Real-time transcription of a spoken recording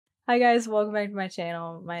Hi guys, welcome back to my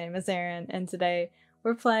channel. My name is Erin, and today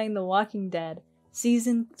we're playing The Walking Dead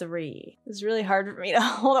Season 3. It's really hard for me to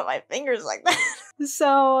hold up my fingers like that.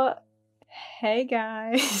 So, hey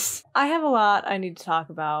guys. I have a lot I need to talk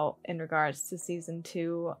about in regards to Season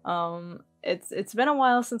 2. It's been a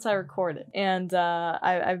while since I recorded, and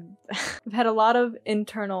I've had a lot of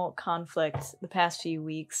internal conflict the past few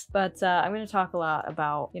weeks, but I'm going to talk a lot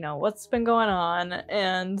about, what's been going on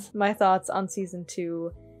and my thoughts on Season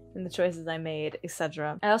 2 and the choices I made,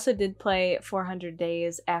 etc. I also did play 400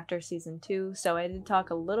 Days after Season 2, so I did talk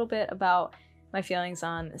a little bit about my feelings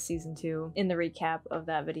on Season 2 in the recap of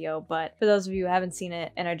that video, but for those of you who haven't seen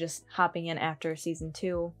it and are just hopping in after Season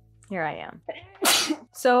 2, here I am.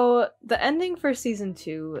 So the ending for Season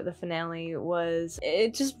 2, the finale,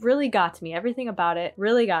 it just really got to me. Everything about it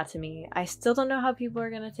really got to me. I still don't know how people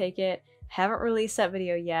are gonna take it. Haven't released that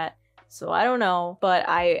video yet, so I don't know, but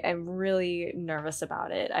I am really nervous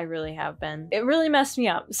about it. I really have been. It really messed me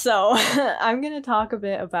up. So I'm gonna talk a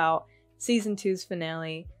bit about Season 2's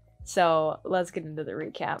finale. So let's get into the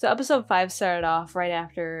recap. So episode 5 started off right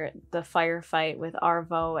after the firefight with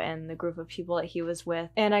Arvo and the group of people that he was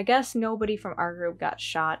with. And I guess nobody from our group got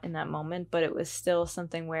shot in that moment, but it was still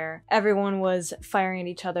something where everyone was firing at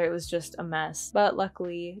each other. It was just a mess. But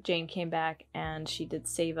luckily, Jane came back and she did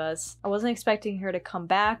save us. I wasn't expecting her to come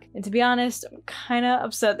back, and to be honest, I'm kind of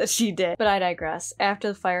upset that she did. But I digress.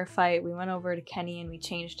 After the firefight, we went over to Kenny and we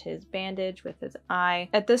changed his bandage with his eye.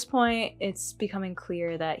 At this point, it's becoming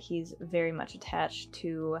clear that he's very much attached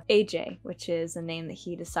to AJ, which is the name that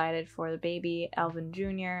he decided for the baby, Alvin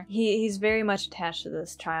Jr. He's very much attached to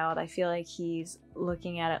this child. I feel like he's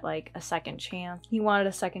looking at it like a second chance. He wanted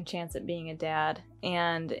a second chance at being a dad,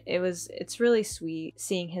 and it's really sweet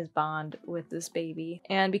seeing his bond with this baby.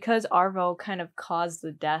 And because Arvo kind of caused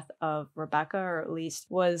the death of Rebecca, or at least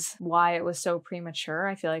was why it was so premature,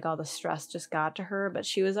 I feel like all the stress just got to her, but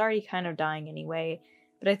she was already kind of dying anyway.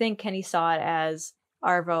 But I think Kenny saw it as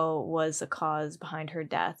Arvo was the cause behind her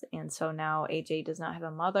death, and so now AJ does not have a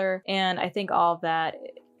mother, and I think all of that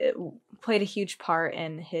it played a huge part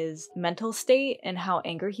in his mental state and how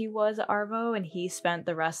angry he was at Arvo, and he spent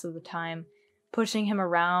the rest of the time pushing him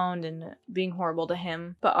around and being horrible to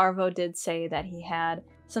him. But Arvo did say that he had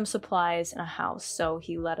some supplies in a house, so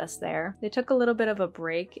he led us there. They took a little bit of a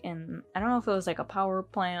break in, I don't know if it was like a power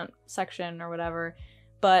plant section or whatever,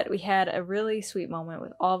 but we had a really sweet moment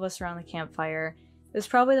with all of us around the campfire. It was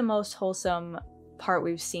probably the most wholesome part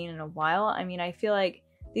we've seen in a while. I mean, I feel like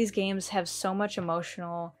these games have so much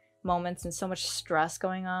emotional moments and so much stress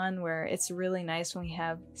going on, where it's really nice when we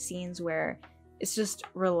have scenes where it's just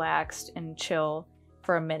relaxed and chill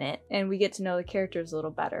for a minute and we get to know the characters a little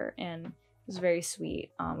better, and it was very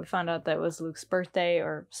sweet. We found out that it was Luke's birthday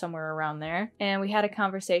or somewhere around there, and we had a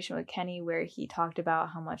conversation with Kenny where he talked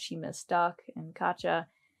about how much he missed Duck and Katja,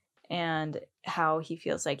 and how he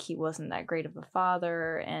feels like he wasn't that great of a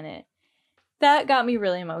father, and that got me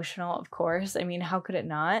really emotional, of course. I mean, how could it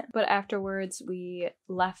not? But afterwards, we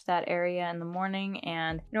left that area in the morning,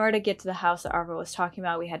 and in order to get to the house that Arvo was talking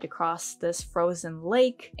about, we had to cross this frozen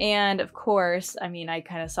lake. And of course, I mean, I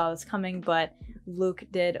kind of saw this coming, but Luke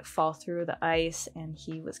did fall through the ice and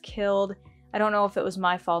he was killed. I don't know if it was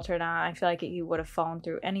my fault or not. I feel like he would have fallen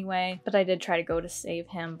through anyway, but I did try to go to save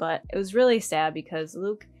him. But it was really sad because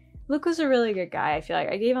Luke was a really good guy. I feel like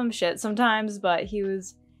I gave him shit sometimes, but he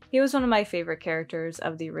was one of my favorite characters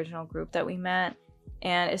of the original group that we met,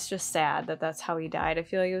 and it's just sad that that's how he died. I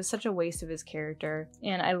feel like it was such a waste of his character,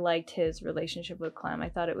 and I liked his relationship with Clem. I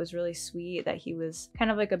thought it was really sweet that he was kind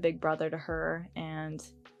of like a big brother to her, and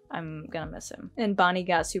I'm gonna miss him. And Bonnie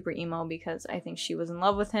got super emo because I think she was in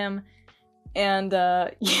love with him. And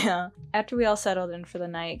yeah, after we all settled in for the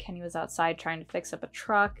night, Kenny was outside trying to fix up a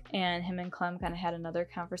truck, and him and Clem kind of had another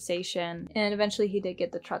conversation, and eventually he did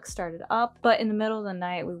get the truck started up. But in the middle of the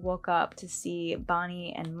night, we woke up to see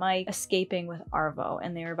Bonnie and Mike escaping with Arvo,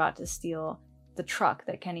 and they were about to steal the truck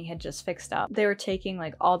that Kenny had just fixed up. They were taking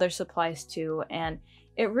like all their supplies too, and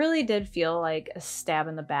it really did feel like a stab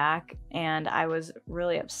in the back, and I was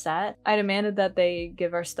really upset. I demanded that they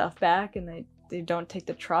give our stuff back and they don't take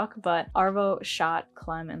the truck, but Arvo shot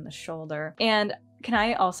Clem in the shoulder. And can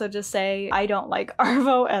I also just say, I don't like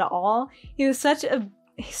Arvo at all. He's such a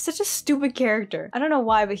stupid character. I don't know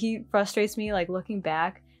why, but he frustrates me. Like, looking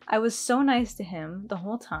back, I was so nice to him the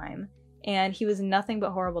whole time, and he was nothing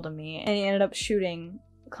but horrible to me, and he ended up shooting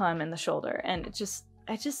Clem in the shoulder. And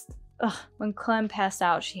when Clem passed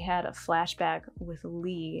out, she had a flashback with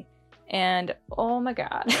Lee, And oh my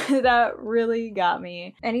god, that really got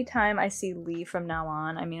me. Anytime I see Lee from now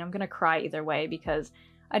on, I mean, I'm gonna cry either way because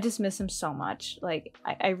I just miss him so much. Like,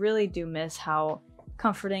 I really do miss how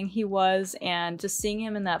comforting he was, and just seeing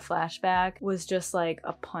him in that flashback was just like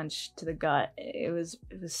a punch to the gut. It was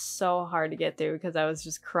so hard to get through because I was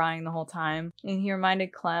just crying the whole time. And he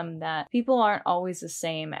reminded Clem that people aren't always the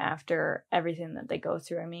same after everything that they go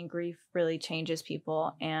through. I mean, grief really changes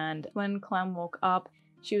people. And when Clem woke up,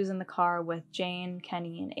 she was in the car with Jane,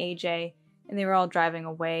 Kenny, and AJ, and they were all driving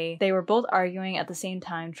away. They were both arguing at the same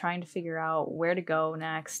time, trying to figure out where to go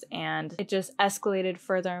next, and it just escalated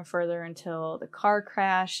further and further until the car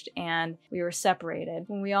crashed and we were separated.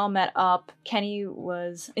 When we all met up, Kenny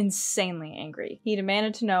was insanely angry. He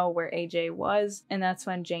demanded to know where AJ was, and that's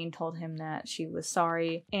when Jane told him that she was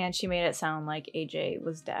sorry, and she made it sound like AJ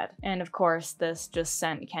was dead. And of course, this just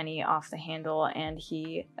sent Kenny off the handle, and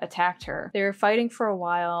he attacked her. They were fighting for a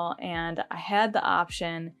while, and I had the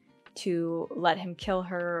option to let him kill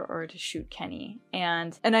her or to shoot Kenny.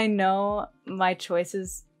 And I know my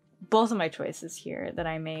choices, both of my choices here that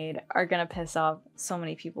I made, are gonna piss off so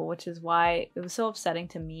many people, which is why it was so upsetting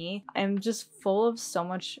to me. I'm just full of so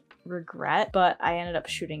much regret, but I ended up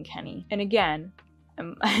shooting Kenny. And again,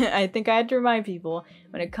 I think I had to remind people,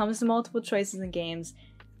 when it comes to multiple choices in games,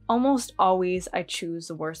 almost always I choose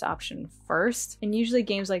the worst option first. And usually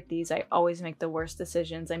games like these, I always make the worst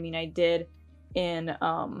decisions. I mean, I did in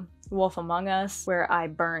Wolf Among Us, where I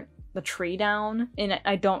burnt the tree down, and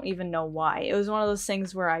I don't even know why. It was one of those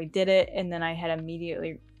things where I did it and then I had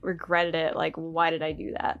immediately regretted it, like, why did I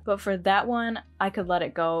do that? But for that one, I could let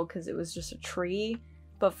it go because it was just a tree.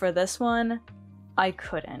 But for this one, I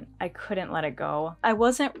couldn't let it go. I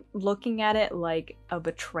wasn't looking at it like a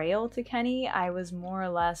betrayal to Kenny. I was more or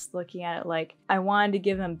less looking at it like I wanted to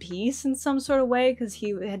give him peace in some sort of way, because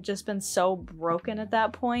he had just been so broken at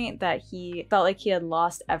that point that he felt like he had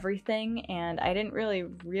lost everything. And I didn't really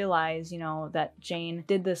realize, you know, that Jane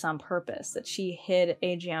did this on purpose, that she hid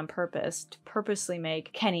AJ on purpose to purposely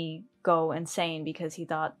make Kenny go insane because he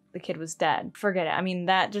thought the kid was dead. Forget it. I mean,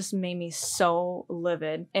 that just made me so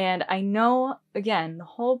livid. And I know, again, the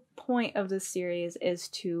whole point of this series is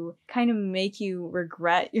to kind of make you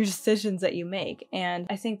regret your decisions that you make. And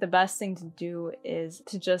I think the best thing to do is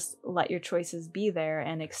to just let your choices be there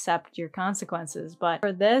and accept your consequences. But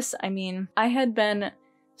for this, I mean, I had been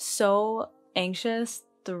so anxious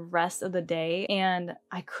the rest of the day and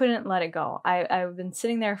I couldn't let it go. I've been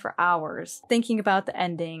sitting there for hours thinking about the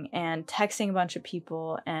ending and texting a bunch of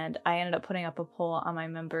people, and I ended up putting up a poll on my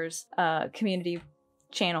members community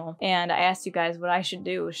channel, and I asked you guys what I should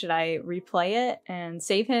do. Should I replay it and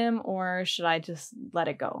save him, or should I just let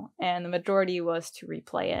it go? And the majority was to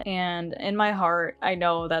replay it. And in my heart, I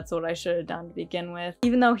know that's what I should have done to begin with.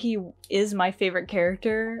 Even though he is my favorite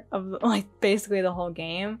character of like basically the whole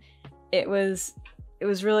game, it was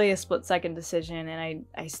really a split-second decision, and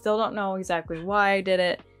I still don't know exactly why I did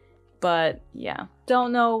it, but yeah.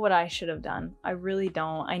 Don't know what I should have done. I really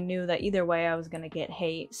don't. I knew that either way I was gonna get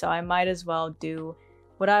hate, so I might as well do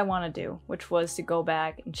what I want to do, which was to go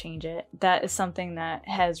back and change it. That is something that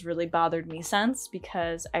has really bothered me since,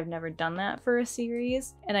 because I've never done that for a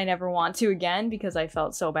series, and I never want to again because I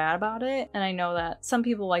felt so bad about it. And I know that some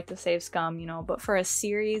people like to save scum, you know, but for a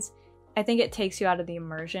series, I think it takes you out of the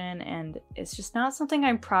immersion, and it's just not something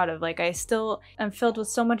I'm proud of. Like, I still am filled with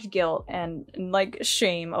so much guilt and like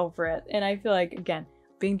shame over it. And I feel like, again,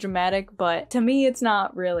 being dramatic, but to me it's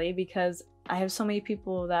not really, because I have so many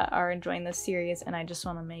people that are enjoying this series and I just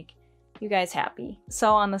want to make you guys happy.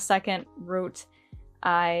 So on the second route,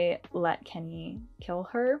 I let Kenny kill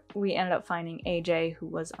her. We ended up finding AJ, who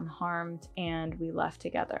was unharmed, and we left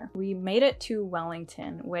together. We made it to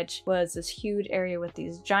Wellington, which was this huge area with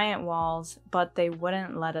these giant walls, but they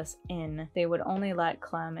wouldn't let us in. They would only let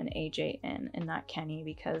Clem and AJ in, and not Kenny,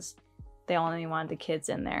 because they only wanted the kids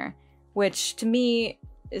in there, which to me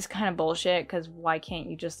is kind of bullshit, because why can't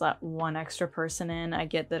you just let one extra person in? I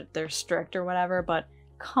get that they're strict or whatever, but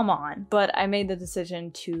come on. But I made the decision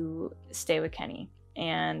to stay with Kenny.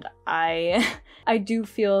 And I do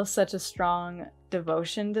feel such a strong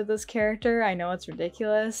devotion to this character. I know it's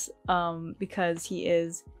ridiculous, because he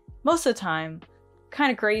is, most of the time, kind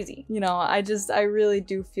of crazy. You know, I really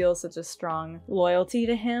do feel such a strong loyalty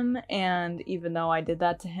to him, and even though I did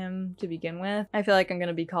that to him to begin with, I feel like I'm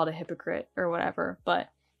gonna be called a hypocrite or whatever, but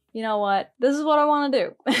you know what? This is what I want to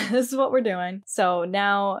do. This is what we're doing. So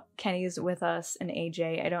now Kenny's with us and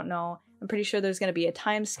AJ. I don't know. I'm pretty sure there's going to be a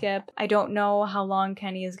time skip. I don't know how long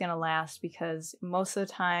Kenny is going to last, because most of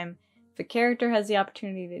the time, if a character has the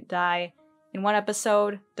opportunity to die in one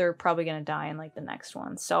episode, they're probably going to die in like the next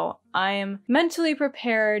one. So I am mentally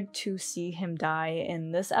prepared to see him die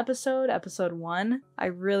in this episode, episode 1. I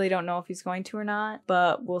really don't know if he's going to or not,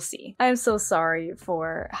 but we'll see. I'm so sorry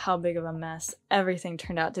for how big of a mess everything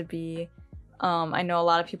turned out to be. I know a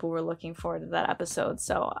lot of people were looking forward to that episode,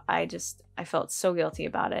 so I felt so guilty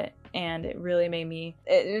about it, and it really made me,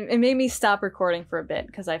 it made me stop recording for a bit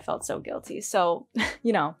because I felt so guilty. So,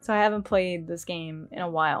 you know, so I haven't played this game in a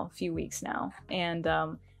while, a few weeks now, and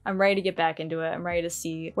I'm ready to get back into it. I'm ready to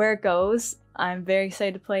see where it goes. I'm very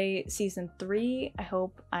excited to play Season 3. I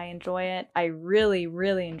hope I enjoy it. I really,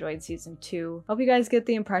 really enjoyed Season 2. Hope you guys get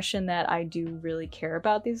the impression that I do really care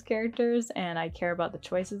about these characters and I care about the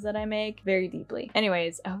choices that I make very deeply.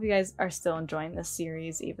 Anyways, I hope you guys are still enjoying this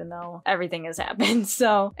series even though everything has happened.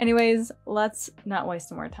 So anyways, let's not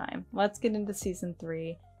waste more time. Let's get into Season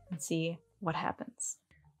 3 and see what happens.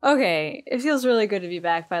 Okay, it feels really good to be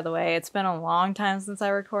back, by the way. It's been a long time since I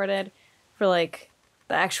recorded for like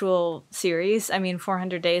the actual series. I mean,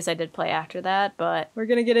 400 Days I did play after that, but we're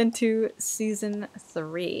gonna get into Season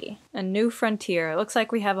 3. A new frontier. It looks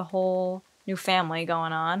like we have a whole new family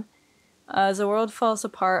going on. As the world falls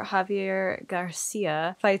apart, Javier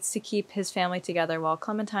Garcia fights to keep his family together while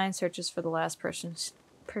Clementine searches for the last person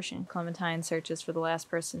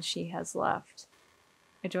she has left.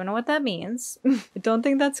 I don't know what that means. I don't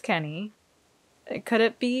think that's Kenny. Could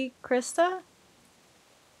it be Krista?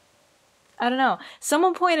 I don't know.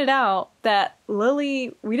 Someone pointed out that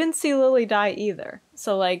Lily, we didn't see Lily die either.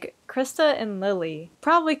 So like Krista and Lily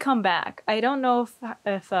probably come back. I don't know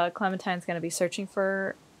if Clementine's gonna be searching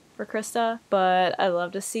for Krista, but I'd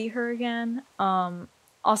love to see her again.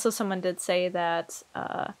 Also someone did say that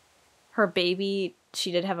her baby,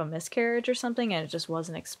 she did have a miscarriage or something and it just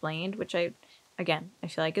wasn't explained, which I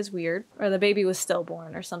feel like is weird. Or the baby was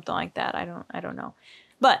stillborn or something like that. I don't know.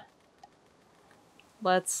 But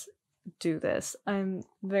let's do this. I'm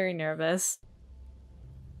very nervous.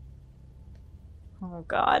 Oh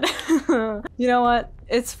god. You know what?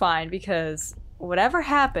 It's fine because whatever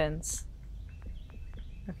happens...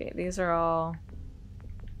 Okay, these are all...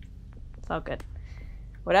 It's all good.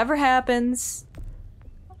 Whatever happens,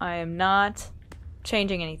 I am not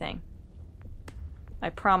changing anything. I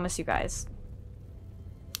promise you guys.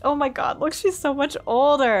 Oh my god, look, she's so much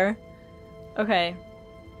older! Okay.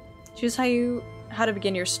 Choose how to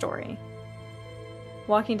begin your story.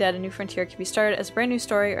 Walking Dead: A New Frontier can be started as a brand new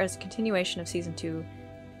story or as a continuation of Season 2.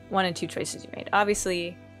 1 and 2 choices you made.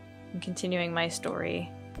 Obviously, I'm continuing my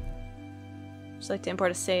story. Would you like to import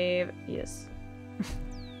a save? Yes.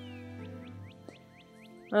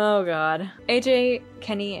 Oh god. AJ,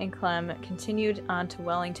 Kenny, and Clem continued on to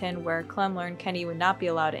Wellington, where Clem learned Kenny would not be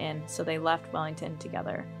allowed in, so they left Wellington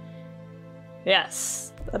together.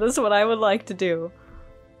 Yes, that is what I would like to do.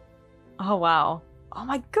 Oh wow. Oh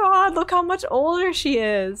my god, look how much older she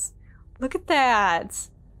is! Look at that!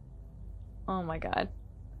 Oh my god.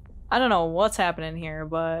 I don't know what's happening here,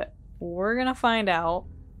 but we're gonna find out.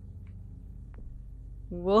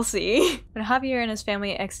 We'll see. When Javier and his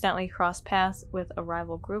family accidentally cross paths with a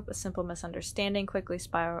rival group, a simple misunderstanding quickly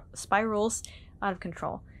spirals out of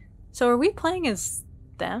control. So are we playing as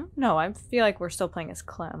them? No, I feel like we're still playing as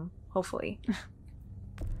Clem. Hopefully.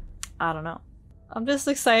 I don't know. I'm just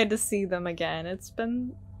excited to see them again. It's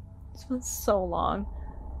been so long.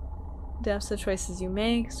 Adapts the choices you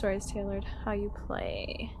make. Stories tailored how you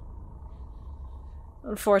play.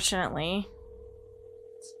 Unfortunately,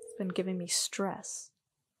 it's been giving me stress.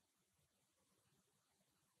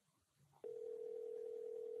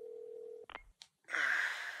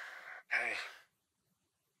 Hey.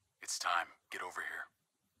 It's time. Get over here.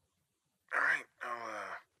 Alright,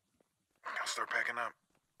 I'll start packing up.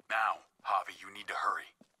 Now, Javi, you need to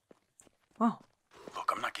hurry. Whoa.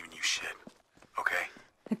 Look, I'm not giving you shit, okay?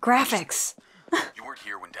 The graphics! You weren't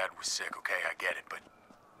here when Dad was sick, okay? I get it, but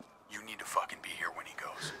you need to fucking be here when he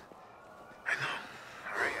goes. I know.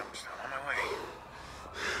 Alright, I'm just on my way.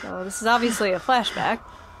 So this is obviously a flashback.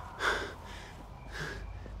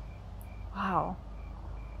 Wow.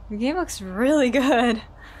 The game looks really good.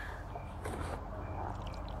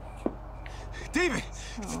 David!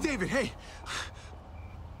 Oh. David, hey!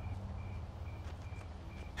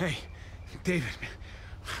 Hey, David,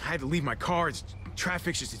 I had to leave my car.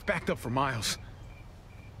 Traffic's just, it's backed up for miles.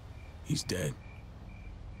 He's dead.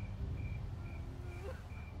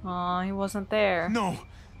 Aw, he wasn't there.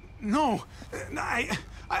 No,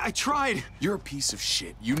 I tried. You're a piece of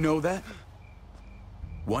shit. You know that?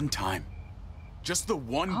 One time. Just the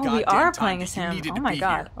one goddamn we are time playing as him. Oh my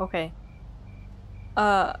god. Here. Okay.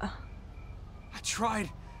 I tried.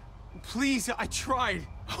 Please, I tried.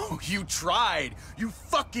 Oh, you tried? You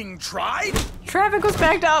fucking tried? Traffic was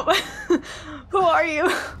backed up. Who are you?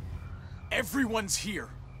 Everyone's here.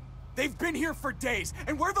 They've been here for days.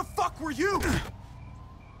 And where the fuck were you?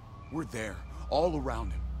 We're there, all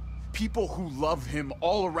around him. People who love him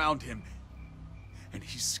all around him. And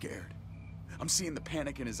he's scared. I'm seeing the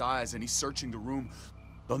panic in his eyes, and he's searching the room.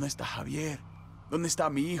 ¿Dónde está Javier? ¿Dónde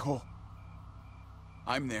está mi hijo?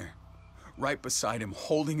 I'm there, right beside him,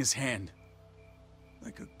 holding his hand.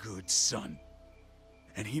 Like a good son.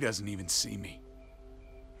 And he doesn't even see me.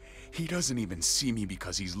 He doesn't even see me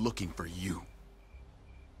because he's looking for you.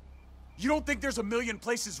 You don't think there's a million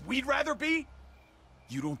places we'd rather be?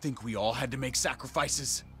 You don't think we all had to make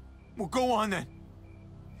sacrifices? Well, go on then.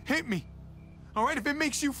 Hit me. All right, if it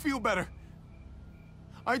makes you feel better.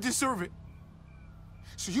 I deserve it.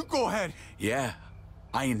 So you go ahead. Yeah,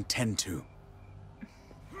 I intend to.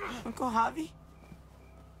 Uncle Javi?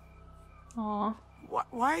 Aw.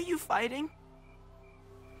 Why are you fighting?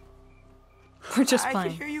 We're just I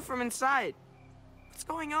playing. could hear you from inside. What's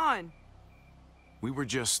going on? We were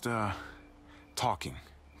just, talking,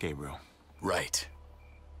 Gabriel. Right.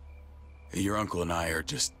 Your uncle and I are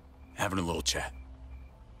just having a little chat.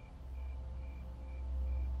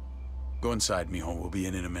 Go inside, mijo. We'll be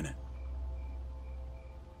in a minute.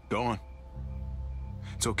 Go on.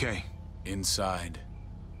 It's okay. Inside.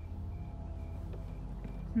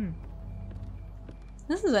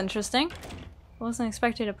 This is interesting. Wasn't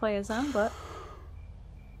expecting to play as them, but...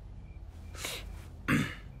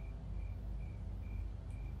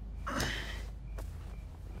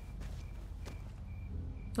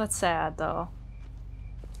 That's sad, though.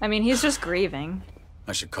 I mean, he's just grieving.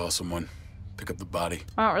 I should call someone. Pick up the body.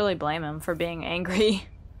 I don't really blame him for being angry.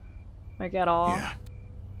 Like, at all. Yeah.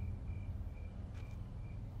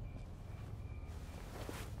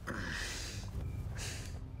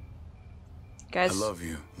 Guys, I love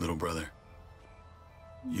you, little brother.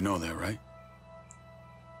 You know that, right?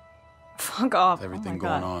 fuck off. With everything Oh my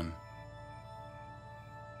going God. on.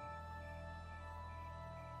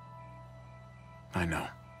 I know.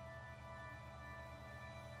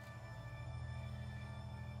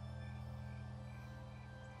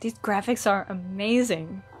 These graphics are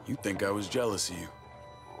amazing. You think I was jealous of you?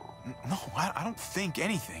 No, I don't think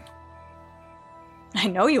anything. I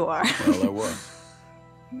know you are. Well, I was.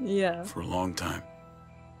 Yeah. For a long time.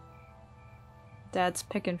 Dad's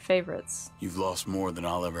picking favorites. You've lost more than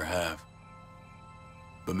I'll ever have.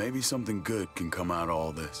 But maybe something good can come out of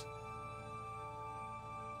all this.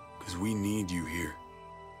 Because we need you here.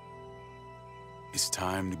 It's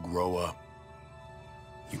time to grow up.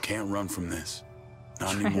 You can't run from this.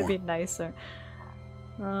 Not Trying to anymore. be nicer.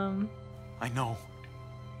 I know.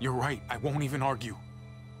 You're right. I won't even argue.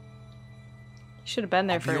 Should have been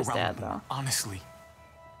there I'll for be his around dad, more, though. Honestly.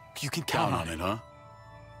 You can Count on it, huh?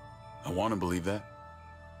 I want to believe that.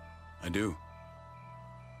 I do.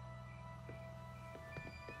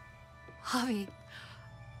 Javi,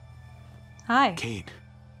 Hi, Kate.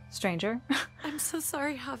 stranger. I'm so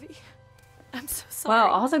sorry, Javi. I'm so sorry.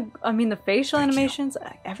 Wow, all the, I mean, the facial Thank you. animations,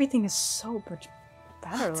 everything is so much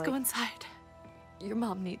better. Let's like, go inside. Your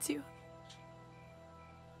mom needs you.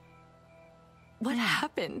 What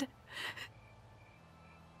happened?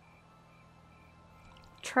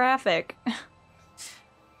 traffic.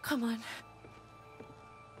 Come on.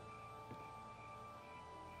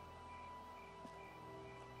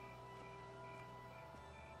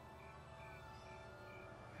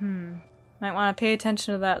 Might want to pay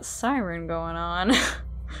attention to that siren going on.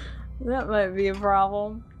 That might be a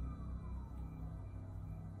problem.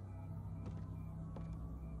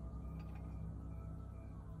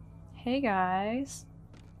 Hey guys.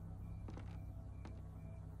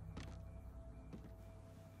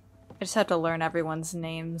 I just have to learn everyone's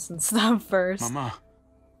names and stuff first. Mama.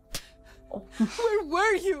 Where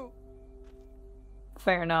were you?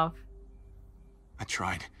 Fair enough. I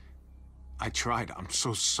tried. I'm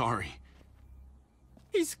so sorry.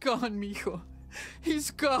 He's gone, mijo. He's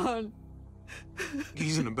gone.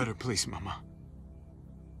 He's in a better place, Mama.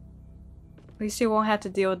 At least you won't have to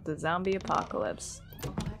deal with the zombie apocalypse.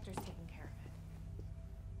 Hector's taking care of it.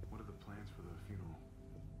 What are the plans for the funeral?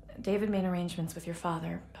 David made arrangements with your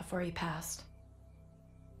father before he passed.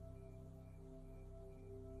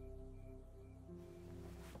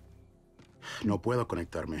 No puedo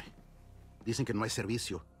conectarme. Dicen que no hay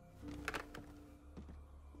servicio.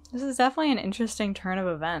 This is definitely an interesting turn of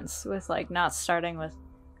events with, like, not starting with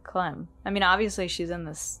Clem. I mean, obviously she's in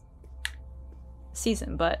this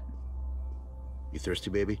season, but You thirsty,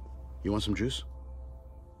 baby? You want some juice?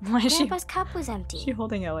 why is she Grandpa's cup was empty.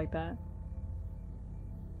 holding it like that?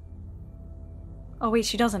 Oh wait,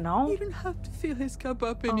 she doesn't know? You don't have to fill his cup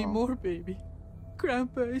up anymore, baby.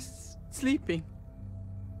 Grandpa is sleeping.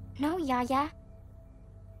 No, Yaya.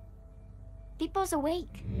 People's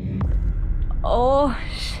awake. Oh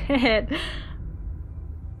shit.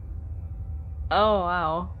 Oh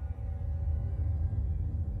wow.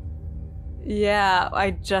 Yeah,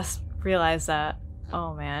 I just realize that.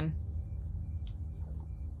 Oh man.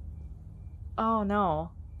 Oh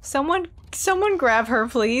no. Someone grab her,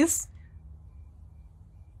 please.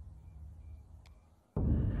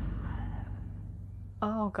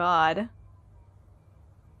 Oh god.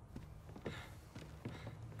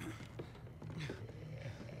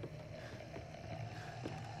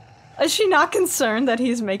 Is she not concerned that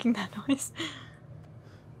he's making that noise?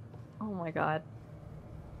 Oh my god.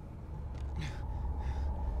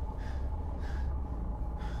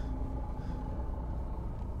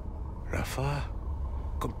 Rafa,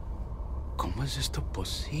 ¿cómo es esto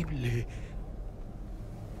posible?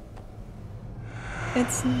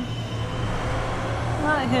 It's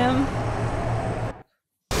not him.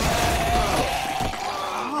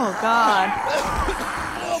 Oh god.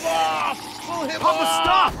 Papa,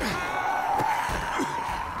 stop!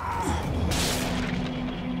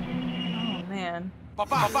 Oh man.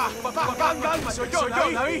 Papá, calma, soy yo,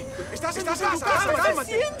 David. Estás en tu casa,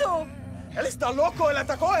 cálmate. Él está loco, él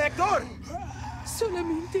atacó a Héctor.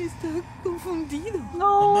 Solamente está confundido.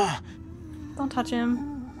 No. Don't touch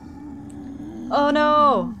him. Oh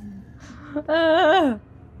no. Oh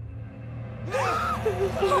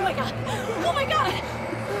my god! Oh my god!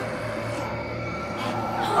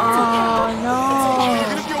 Oh no. You're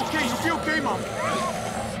gonna be okay, you'll be okay, Mom.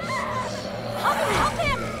 Help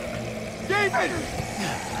him! David!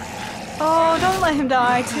 Oh, don't let him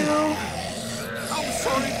die too. I'm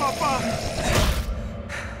sorry, Papa.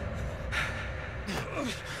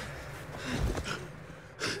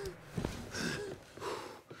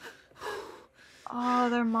 Oh,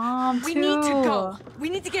 their mom too. We need to go. We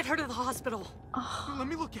need to get her to the hospital. Oh. Let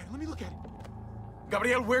me look at it.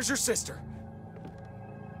 Gabriel, where's your sister?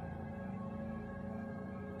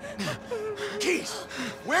 Keys!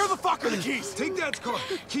 Where the fuck are the keys? Take Dad's car.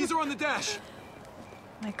 Keys are on the dash.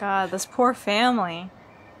 My god, this poor family.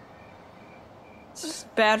 It's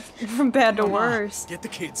just bad from bad to worse. Get the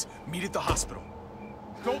kids. Meet at the hospital.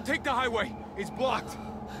 Don't take the highway. It's blocked.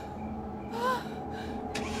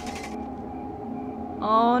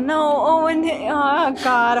 Oh no, oh and oh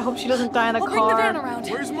god, I hope she doesn't die in the We'll car. bring the van around.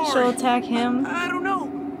 Where's Mari? She'll attack him. I don't know.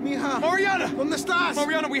 Mija, Mariana! ¿dónde estás?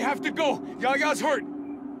 Mariana, we have to go. Yaya's hurt.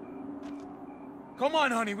 Come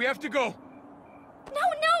on, honey, we have to go. No!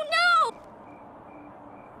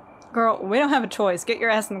 Girl, we don't have a choice. Get your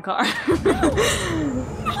ass in the car.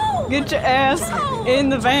 No! Get your ass in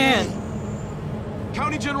the van.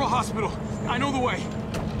 County General Hospital. I know the way.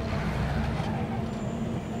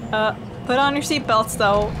 Put on your seatbelts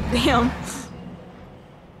though. Damn.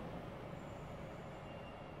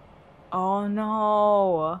 Oh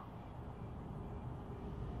no.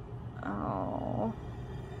 Oh.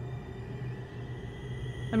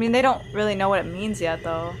 I mean, they don't really know what it means yet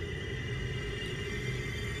though.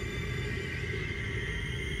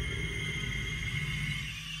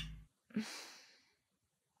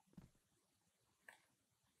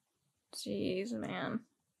 Jeez, man.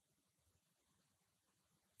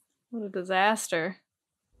 What a disaster.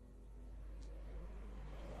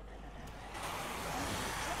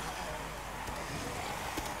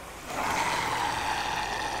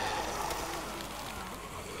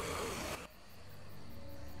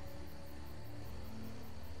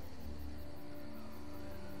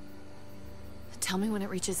 Tell me when it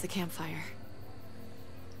reaches the campfire.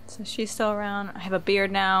 So she's still around. I have a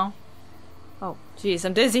beard now. Oh, jeez,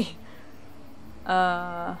 I'm dizzy.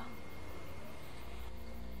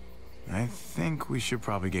 I think we should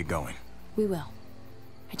probably get going. We will.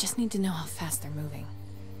 I just need to know how fast they're moving.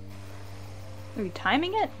 Are you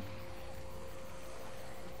timing it?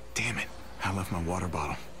 Damn it. I left my water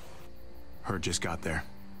bottle. Hurt just got there.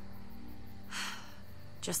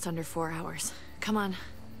 Just under 4 hours. Come on.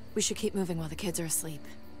 We should keep moving while the kids are asleep.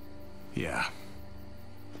 Yeah.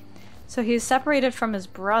 So he's separated from his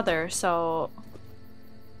brother, so...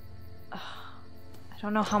 I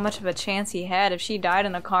don't know how much of a chance he had if she died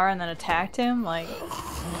in the car and then attacked him, like...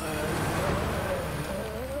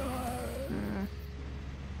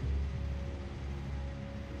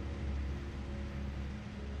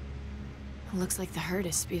 It looks like the herd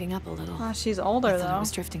is speeding up a little. Oh, she's older, I thought though. it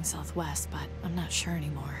was drifting southwest, but I'm not sure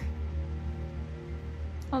anymore.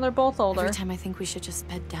 Oh, they're both older. Every time I think we should just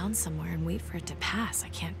bed down somewhere and wait for it to pass, I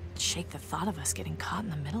can't shake the thought of us getting caught in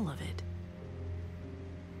the middle of it.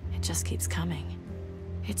 It just keeps coming.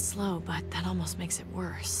 It's slow, but that almost makes it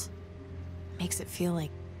worse. Makes it feel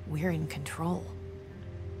like we're in control.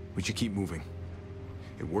 We should keep moving.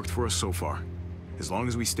 It worked for us so far. As long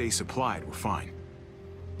as we stay supplied, we're fine.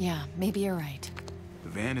 Yeah, maybe you're right. The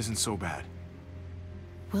van isn't so bad.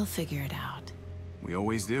 We'll figure it out. We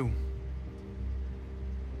always do.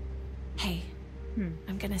 Hey,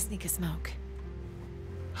 I'm gonna sneak a smoke.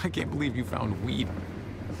 I can't believe you found weed.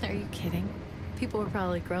 Are you kidding? People were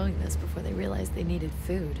probably growing this before they realized they needed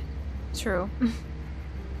food. True.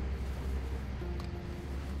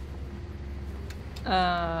 Do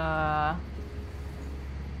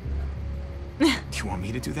you want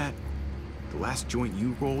me to do that? The last joint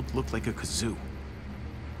you rolled looked like a kazoo.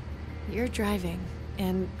 You're driving,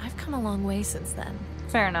 and I've come a long way since then.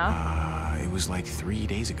 Fair enough. It was like 3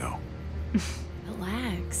 days ago.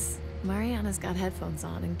 Relax. Mariana's got headphones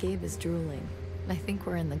on, and Gabe is drooling. I think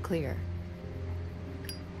we're in the clear.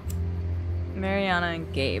 Mariana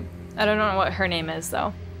and Gabe. I don't know what her name is,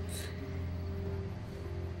 though.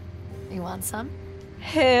 You want some?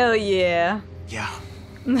 Hell yeah. Yeah.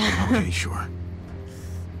 Okay, sure.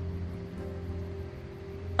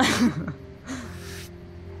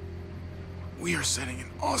 We are setting an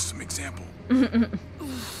awesome example.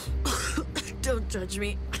 Don't judge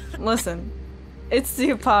me. Listen, it's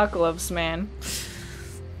the apocalypse, man.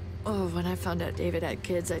 Oh, when I found out David had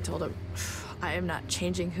kids, I told him, I am not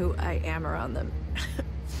changing who I am around them.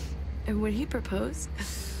 And when he proposed,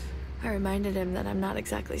 I reminded him that I'm not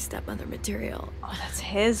exactly stepmother material. Oh, that's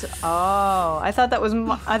his. Oh, I thought that was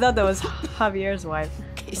Javier's wife.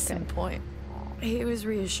 Case in point. He was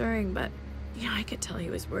reassuring, but yeah, I could tell he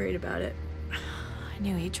was worried about it. I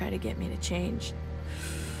knew he'd try to get me to change.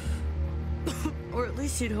 Or at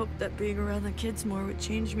least he'd hoped that being around the kids more would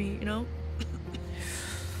change me, you know?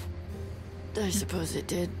 I suppose it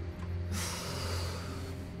did.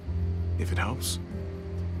 If it helps,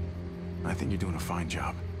 I think you're doing a fine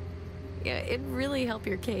job. Yeah, it'd really help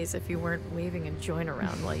your case if you weren't waving a joint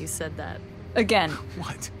around while you said that. Again.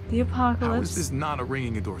 What? The apocalypse. How is this not a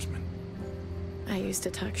ringing endorsement? I used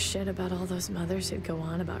to talk shit about all those mothers who'd go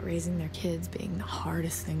on about raising their kids being the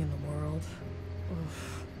hardest thing in the world.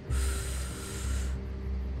 Oof.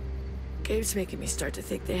 Gabe's making me start to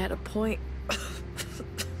think they had a point.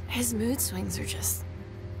 His mood swings are just...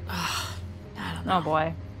 I don't know. Oh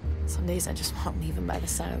boy. Some days I just want to leave him by the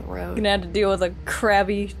side of the road. You're gonna have to deal with a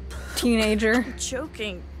crabby teenager. I'm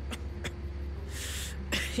choking.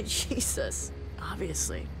 Jesus.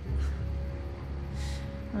 Obviously.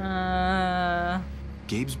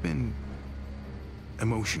 Gabe's been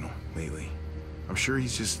emotional lately. I'm sure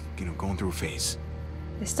he's just, going through a phase.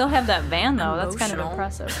 They still have that van though. Emotional. That's kind of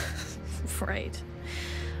impressive. Right.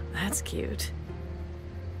 That's cute.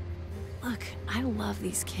 Look, I love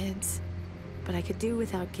these kids, but I could do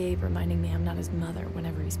without Gabe reminding me I'm not his mother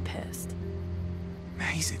whenever he's pissed.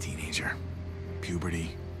 He's a teenager.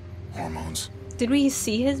 Puberty, hormones. Did we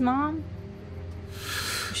see his mom?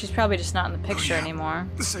 She's probably just not in the picture anymore.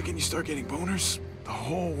 The second you start getting boners, the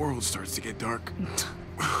whole world starts to get dark.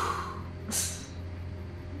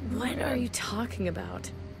 What are you talking about?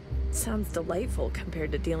 Sounds delightful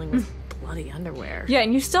compared to dealing with bloody underwear. Yeah,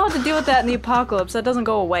 and you still have to deal with that in the apocalypse. That doesn't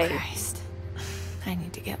go away. Christ. I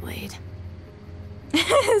need to get laid.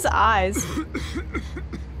 His eyes.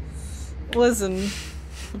 Listen.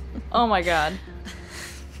 Oh my god.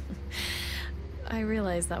 I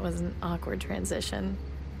realized that was an awkward transition.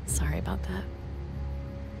 Sorry about that.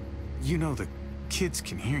 The kids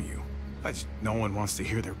can hear you. No one wants to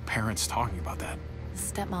hear their parents talking about that.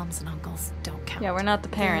 Stepmoms and uncles don't count. Yeah, we're not the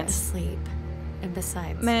parents. They're asleep. And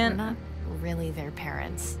besides, Man. we're not really their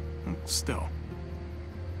parents. Still.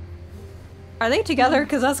 Are they together?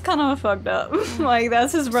 Because that's kind of fucked up. Like,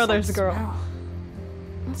 that's his brother's girl. Smell.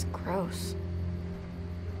 That's gross.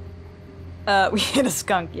 We hit a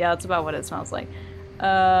skunk. Yeah, that's about what it smells like.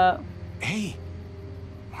 Hey,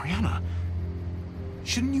 Mariana.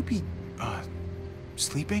 Shouldn't you be,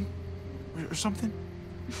 sleeping? Or something?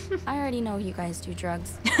 I already know you guys do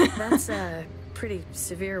drugs. That's a pretty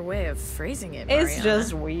severe way of phrasing it, Mariana. It's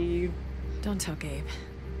just weed. Don't tell Gabe.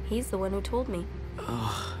 He's the one who told me.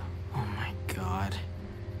 Ugh. Oh my god.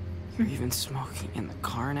 You're even smoking in the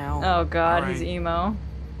car now? Oh god, All he's right. emo.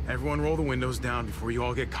 Everyone roll the windows down before you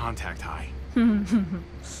all get contact high.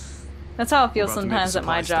 That's how it feels We're about to make a sometimes at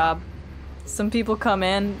my supply job. Some people come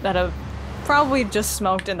in that have probably just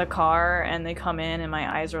smoked in the car, and they come in and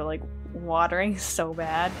my eyes are like watering so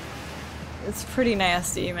bad. It's pretty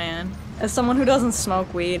nasty, man. As someone who doesn't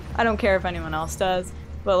smoke weed, I don't care if anyone else does,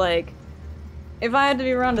 but like, if I had to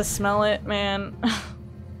be around to smell it, man,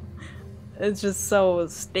 it's just so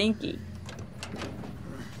stinky.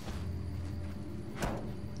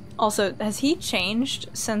 Also, has he changed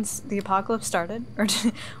since the apocalypse started? Or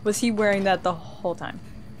was he wearing that the whole time?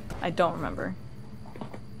 I don't remember.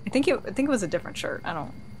 I think it was a different shirt. I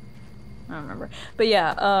don't remember. But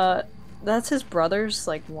yeah, that's his brother's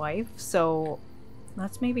like wife, so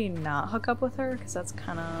let's maybe not hook up with her, because that's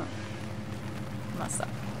kind of messed up.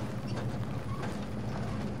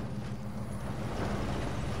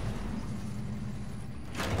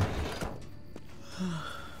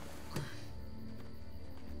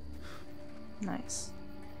 Nice.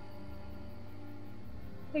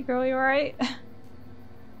 Hey girl, you alright?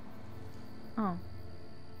 Oh.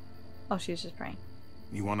 Oh, she's just praying.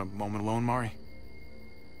 You want a moment alone, Mari?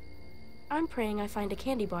 I'm praying I find a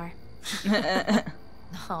candy bar.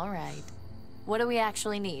 All right. What do we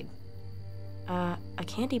actually need? A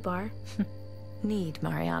candy bar. Need,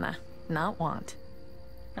 Mariana, not want.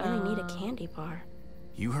 I only need a candy bar.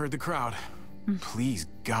 You heard the crowd. Please,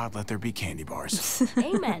 God, let there be candy bars.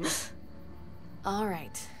 Amen. All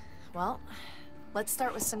right. Well, let's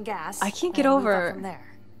start with some gas. I can't get and move over- up from there.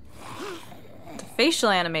 The facial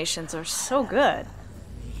animations are so good.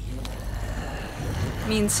 I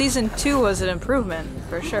mean, season 2 was an improvement,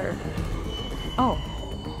 for sure. Oh.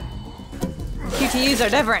 QTEs are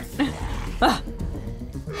different. Ugh.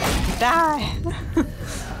 Die.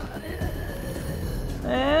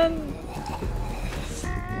 And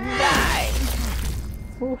die.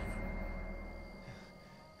 Oof.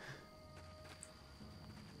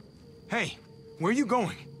 Hey, where are you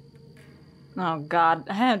going? Oh god,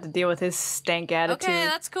 I have to deal with his stank attitude. Okay,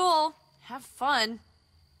 that's cool. Have fun.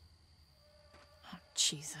 Oh,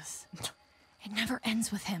 Jesus. It never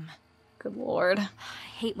ends with him. Good lord. I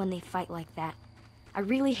hate when they fight like that. I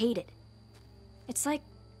really hate it. It's like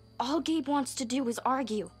all Gabe wants to do is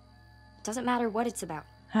argue. It doesn't matter what it's about.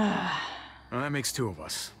 Well, that makes 2 of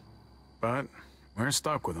us. But we're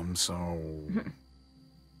stuck with them, so...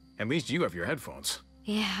 At least you have your headphones.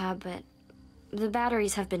 Yeah, but the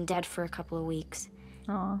batteries have been dead for a couple of weeks.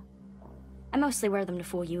 Aw. I mostly wear them to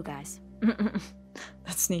fool you guys.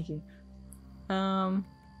 That's sneaky.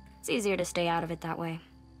 It's easier to stay out of it that way.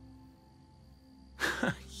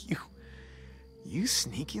 You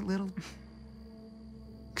sneaky little...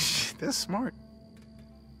 That's smart.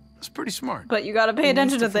 That's pretty smart. But you gotta pay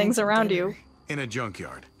attention to things around you. In a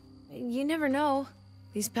junkyard. You never know.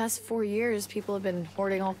 These past 4 years, people have been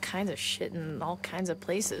hoarding all kinds of shit in all kinds of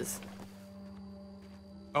places.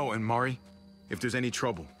 Oh, and Mari, if there's any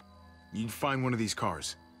trouble, you find one of these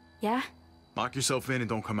cars. Yeah? Lock yourself in and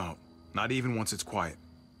don't come out. Not even once it's quiet.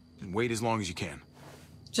 And wait as long as you can.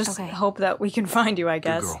 Just Okay. hope that we can find you, I Good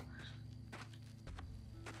guess. girl.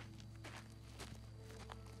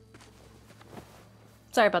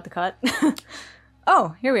 Sorry about the cut.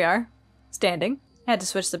 Oh, here we are. Standing. Had to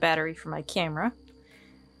switch the battery for my camera.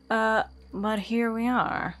 But here we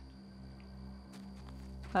are.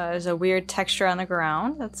 There's a weird texture on the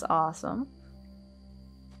ground. That's awesome.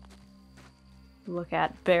 Look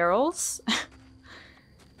at barrels.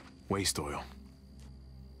 Waste oil.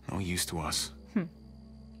 No use to us.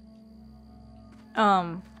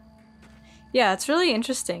 Yeah, it's really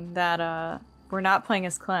interesting that, we're not playing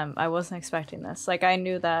as Clem. I wasn't expecting this. Like, I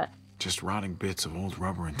knew that Just rotting bits of old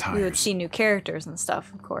rubber and we would tires. see new characters and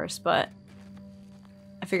stuff, of course, but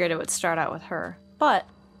I figured it would start out with her. But,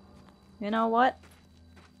 you know what?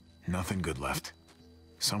 Nothing good left.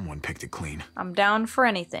 Someone picked it clean. I'm down for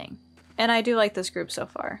anything. And I do like this group so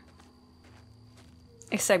far.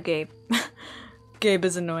 Except Gabe. Gabe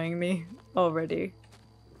is annoying me already.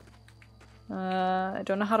 I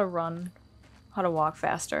don't know how to run. How to walk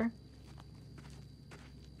faster.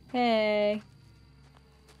 Hey.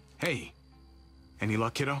 Hey, any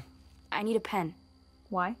luck, kiddo? I need a pen.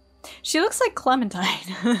 Why? She looks like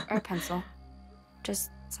Clementine. Or a pencil. Just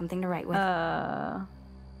something to write with. A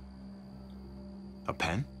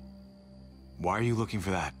pen? Why are you looking for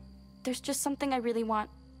that? There's just something I really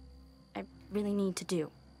need to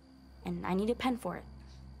do. And I need a pen for it.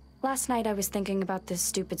 Last night I was thinking about this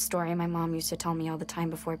stupid story my mom used to tell me all the time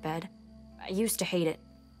before bed. I used to hate it.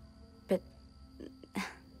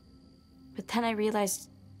 But then I realized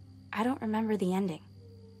I don't remember the ending.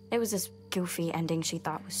 It was this goofy ending she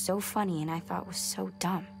thought was so funny and I thought was so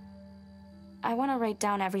dumb. I want to write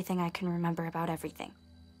down everything I can remember about everything.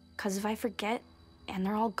 'Cause if I forget and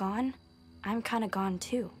they're all gone, I'm kind of gone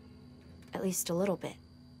too. At least a little bit.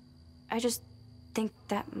 I just think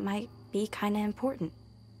that might be kind of important.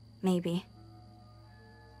 Maybe.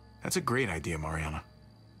 That's a great idea, Mariana.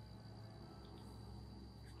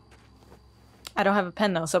 I don't have a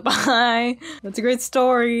pen though, so bye. That's a great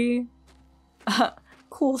story.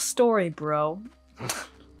 Cool story, bro.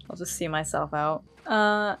 I'll just see myself out.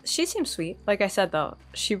 She seems sweet. Like I said though,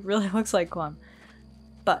 she really looks like Clem.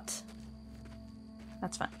 But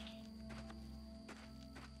that's fine.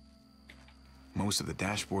 Most of the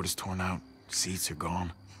dashboard is torn out. Seats are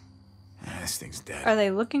gone. This thing's dead. Are they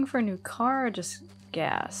looking for a new car or just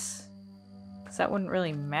gas? Because that wouldn't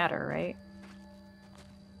really matter, right?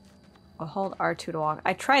 I'll hold R2 to walk.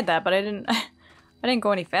 I tried that, but I didn't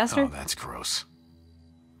go any faster. Oh, that's gross.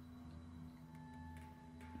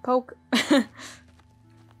 Poke.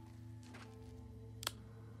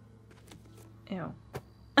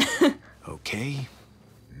 Okay,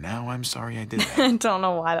 now I'm sorry I did that. I don't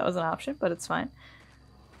know why that was an option, but it's fine.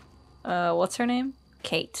 What's her name?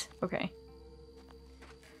 Kate. Okay.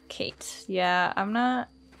 Kate. Yeah, I'm not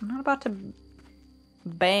about to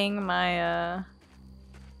bang my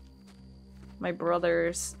my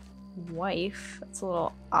brother's wife. That's a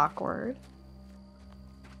little awkward.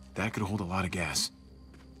 That could hold a lot of gas.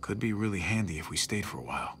 Could be really handy if we stayed for a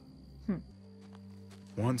while.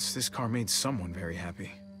 Once, this car made someone very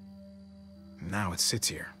happy. Now it sits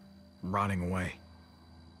here, rotting away.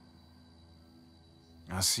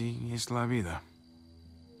 Así es la vida.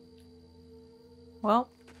 Well,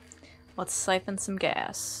 let's siphon some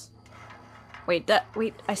gas. Wait,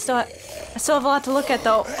 I still have a lot to look at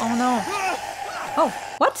though. Oh no. Oh,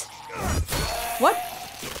 what? What?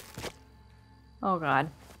 Oh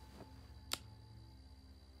god.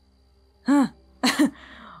 Huh.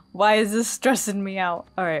 Why is this stressing me out?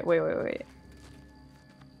 Alright, wait.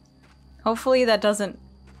 Hopefully that doesn't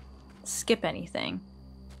skip anything.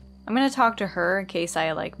 I'm gonna talk to her in case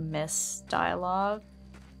I, like, miss dialogue.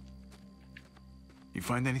 You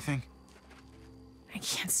find anything? I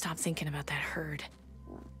can't stop thinking about that herd.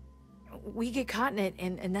 We get caught in it,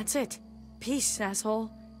 and that's it. Peace,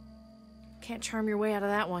 asshole. Can't charm your way out of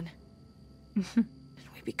that one. We'd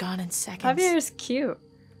be gone in seconds. Javier's cute.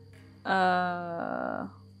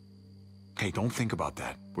 Hey, don't think about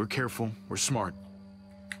that. We're careful, we're smart.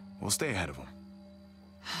 We'll stay ahead of them.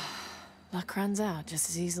 Luck runs out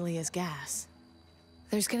just as easily as gas.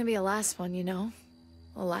 There's gonna be a last one, you know?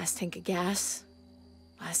 A last tank of gas.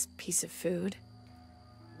 Last piece of food.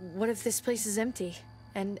 What if this place is empty?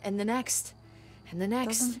 And the next? And the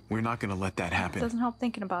next? We're not gonna let that happen. Doesn't help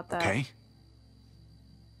thinking about that. Okay?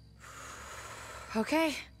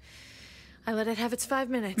 Okay. I let it have its 5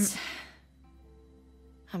 minutes.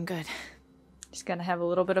 I'm good. Just gonna have a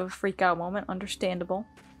little bit of a freak out moment. Understandable.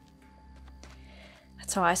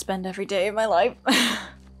 That's how I spend every day of my life. I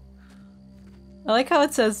like how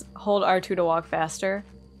it says hold R2 to walk faster.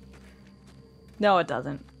 No, it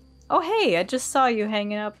doesn't. Oh, hey, I just saw you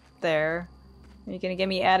hanging up there. Are you gonna give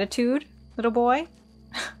me attitude, little boy?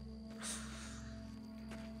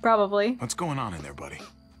 Probably. What's going on in there, buddy?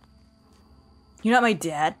 You're not my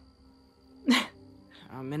dad.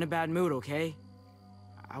 I'm in a bad mood, okay?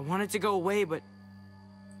 I want it to go away, but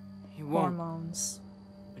he won't. Hormones.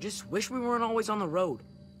 I just wish we weren't always on the road.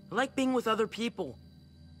 I like being with other people.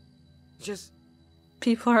 Just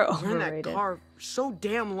People are we're in overrated. that car for so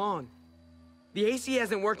damn long. The AC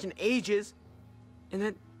hasn't worked in ages, and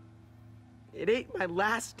then it ate my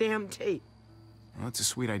last damn tape. Well, that's a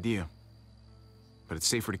sweet idea. But it's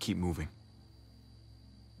safer to keep moving.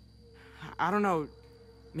 I don't know.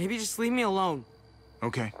 Maybe just leave me alone.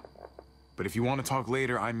 Okay. But if you want to talk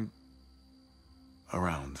later, I'm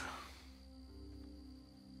around.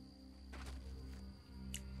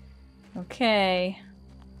 Okay.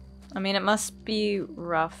 I mean, it must be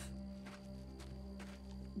rough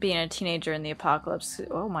being a teenager in the apocalypse.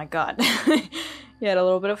 Oh my god. You had a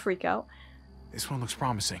little bit of freak out. This one looks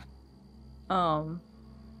promising. And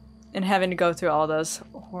having to go through all those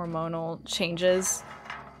hormonal changes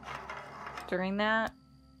during that.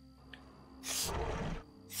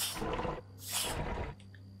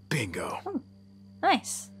 Bingo. Oh,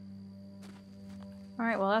 nice.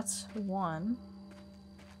 Alright, well that's one.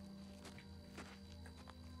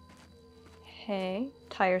 Hey,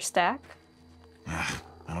 tire stack.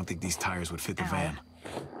 I don't think these tires would fit the Ow. van.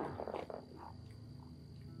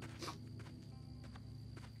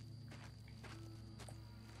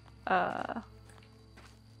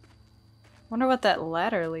 Wonder what that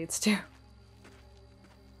ladder leads to.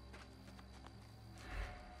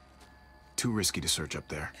 Too risky to search up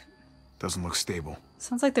there. Doesn't look stable.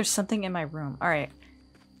 Sounds like there's something in my room. Alright.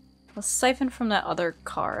 Let's siphon from that other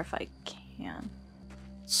car if I can.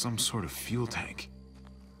 Some sort of fuel tank.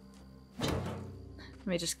 Let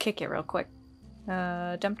me just kick it real quick.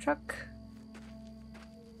 Dump truck.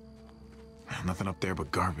 Nothing up there but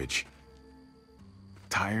garbage.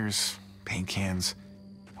 Tires, paint cans,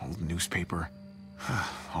 old newspaper.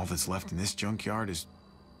 All that's left in this junkyard is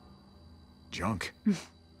junk.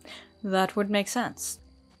 That would make sense.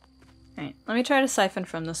 Alright, let me try to siphon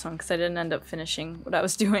from this one because I didn't end up finishing what I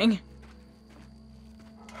was doing.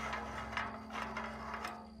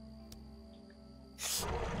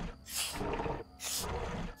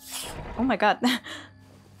 Oh my god.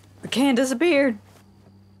 The can disappeared.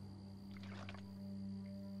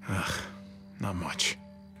 Ugh, not much.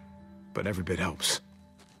 But every bit helps.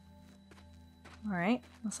 Alright,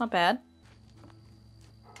 that's not bad.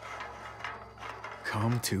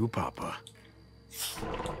 Come to Papa.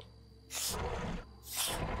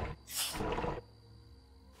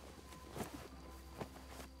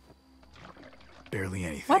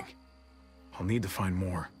 need to find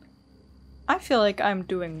more. I feel like I'm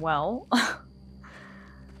doing well.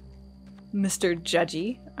 Mr.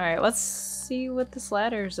 Judgy. Alright, let's see what this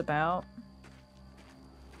ladder's about.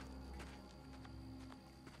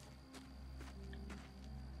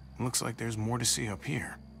 Looks like there's more to see up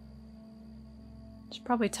here. Should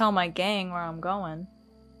probably tell my gang where I'm going.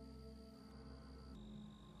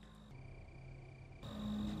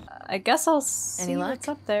 I guess I'll see what's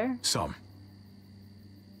up there. Some.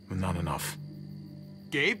 But not enough.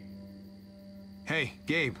 Gabe? Hey,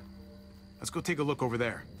 Gabe. Let's go take a look over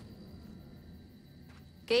there.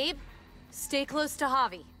 Gabe, stay close to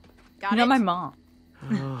Javi. Got You know it? my mom.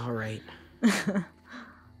 Oh, all right.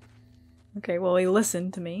 Okay, well, he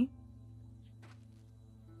listened to me.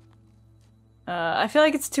 I feel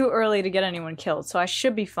like it's too early to get anyone killed, so I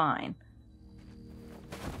should be fine.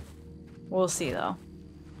 We'll see, though.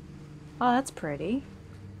 Oh, that's pretty.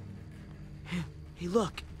 Hey,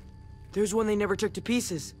 look. There's one they never took to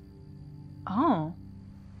pieces. Oh.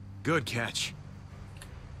 Good catch.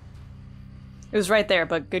 It was right there,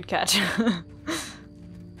 but good catch.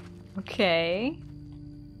 Okay.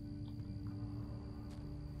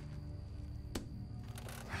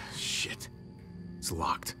 Shit. It's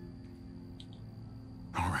locked.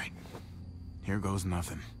 Alright. Here goes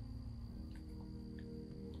nothing.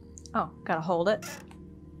 Oh, gotta hold it.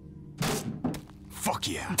 Fuck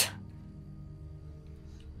yeah.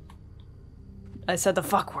 I said the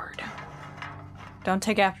fuck word. Don't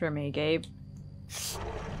take after me, Gabe.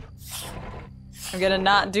 I'm gonna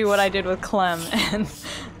not do what I did with Clem and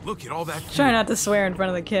Look at all that. try not to swear in front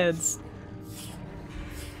of the kids.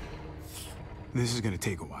 This is gonna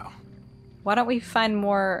take a while. Why don't we find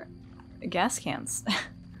more gas cans?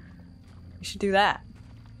 We should do that.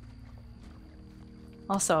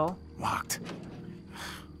 Also, Locked.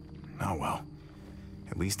 Oh well.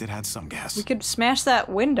 At least it had some gas. we could smash that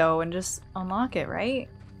window and just unlock it, right?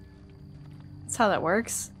 That's how that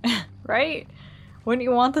works, right? Wouldn't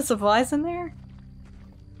you want the supplies in there?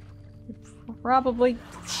 You're probably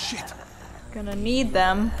Shit. gonna need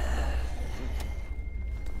them.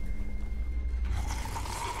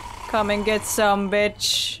 Come and get some,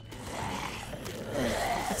 bitch.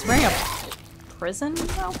 It's wearing a prison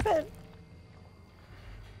outfit?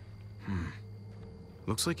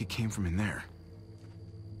 Looks like it came from in there.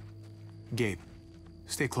 Gabe,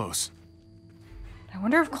 stay close. I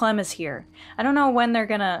wonder if Clem is here. I don't know when they're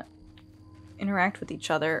gonna interact with each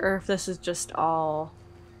other, or if this is just all,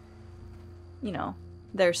 you know,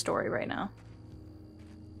 their story right now.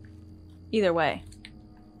 Either way,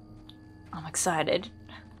 I'm excited.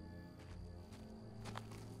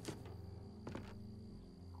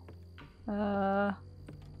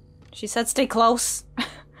 She said stay close.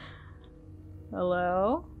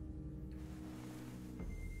 Hello?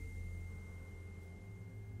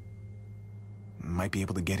 Might be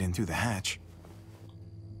able to get in through the hatch.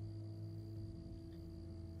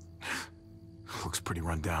 Looks pretty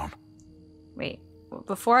run down. Wait,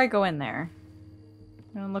 before I go in there,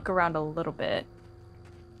 I'm gonna look around a little bit.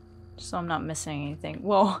 Just so I'm not missing anything.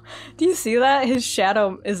 Whoa, do you see that? His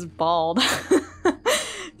shadow is bald.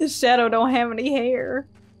 His shadow don't have any hair.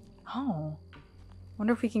 Oh.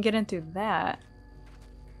 Wonder if we can get in through that.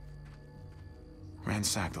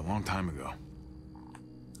 Ransacked a long time ago.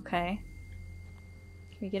 Okay.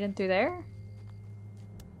 Can we get in through there?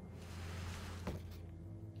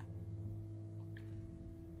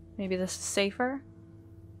 Maybe this is safer?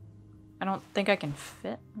 I don't think I can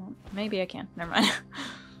fit. Well, maybe I can. Never mind.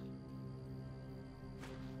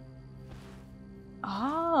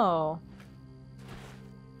 Oh.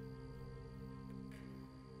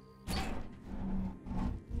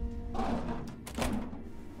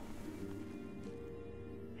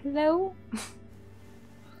 Hello?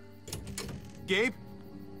 Gabe,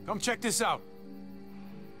 come check this out.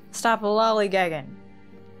 Stop lollygagging.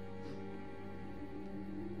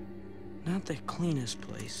 Not the cleanest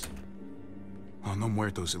place. Oh, no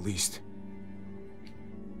muertos at least.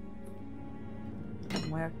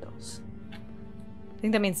 Muertos. I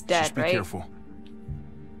think that means dead, Just be right? careful.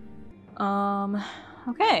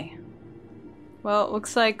 Okay. Well, it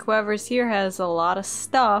looks like whoever's here has a lot of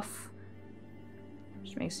stuff.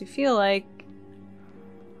 Which makes me feel like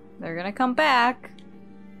they're gonna come back.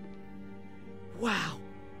 Wow,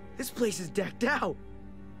 this place is decked out.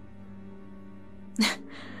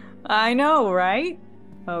 I know, right?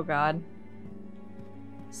 Oh god.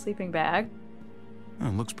 Sleeping bag. Oh,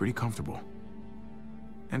 it looks pretty comfortable.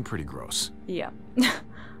 And pretty gross. Yeah. Is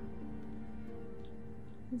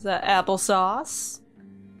that applesauce?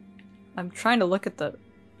 I'm trying to look at the...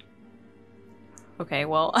 Okay,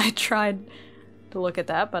 well, I tried to look at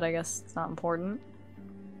that, but I guess it's not important.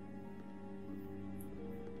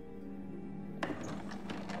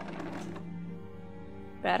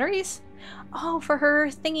 Batteries? Oh, for her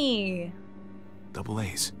thingy. Double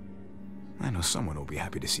A's. I know someone will be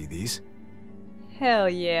happy to see these. Hell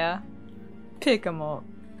yeah. Pick 'em up.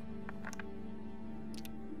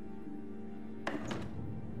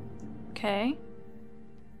 Okay.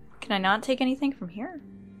 Can I not take anything from here?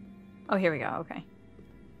 Oh, here we go. Okay.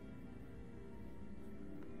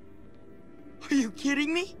 Are you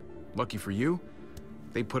kidding me? Lucky for you,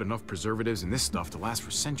 they put enough preservatives in this stuff to last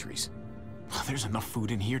for centuries. There's enough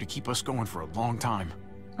food in here to keep us going for a long time.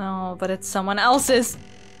 Oh, but it's someone else's.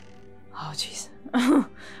 Oh, jeez.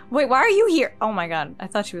 Wait, why are you here? Oh my god, I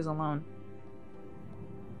thought she was alone.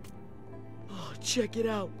 Oh, check it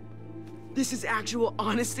out. This is actual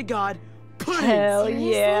honest-to-God pudding. Hell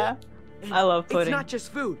yeah. I love pudding. It's not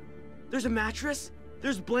just food. There's a mattress,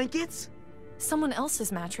 there's blankets. Someone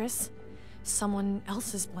else's mattress, someone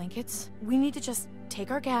else's blankets. We need to just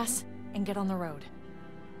take our gas and get on the road.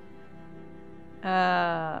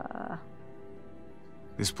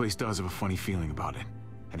 This place does have a funny feeling about it.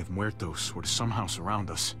 And if muertos were to somehow surround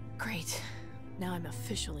us... Great. Now I'm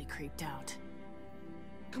officially creeped out.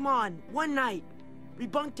 Come on, one night. We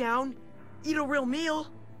bunk down, eat a real meal.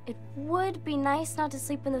 It would be nice not to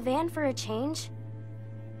sleep in the van for a change.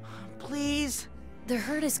 Please. The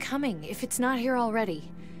herd is coming, if it's not here already.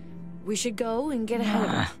 We should go and get ahead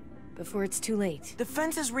of it before it's too late. The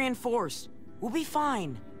fence is reinforced. We'll be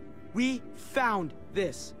fine. We found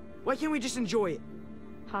this. Why can't we just enjoy it?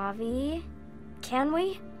 Javi, can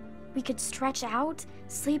we? We could stretch out,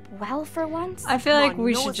 sleep well for once. I feel like Come on,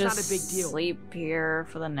 we you know should it's not just a big deal. sleep here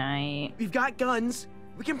for the night. We've got guns.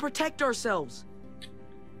 We can protect ourselves.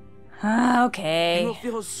 And Okay. we'll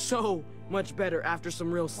feel so much better after some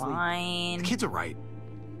real sleep. Fine. The kids are right.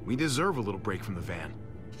 We deserve a little break from the van.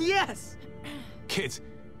 Yes! Kids,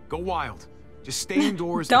 go wild. Just stay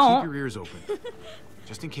indoors Don't. and keep your ears open.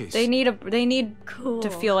 Just in case. They need to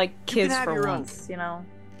feel like kids have for your own. once, you know?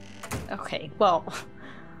 Okay, well.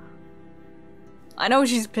 I know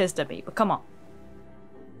she's pissed at me, but come on.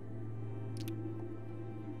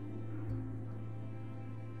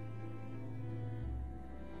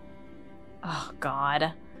 Oh,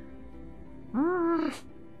 God.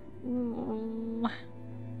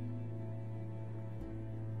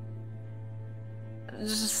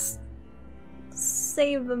 Just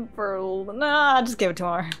save them for a little. Nah, just give it to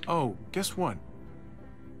her. Oh, guess what?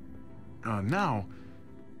 Now...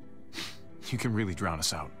 you can really drown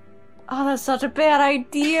us out. Oh, that's such a bad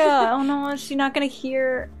idea. Oh no, is she not gonna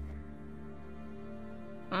hear?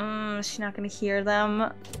 Is she not gonna hear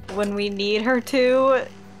them when we need her to?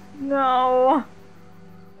 No.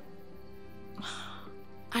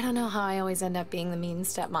 I don't know how I always end up being the mean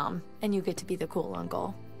stepmom, and you get to be the cool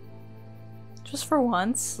uncle. Just for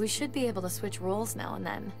once. We should be able to switch roles now and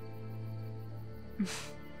then.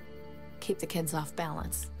 Keep the kids off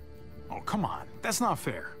balance. Oh, come on. That's not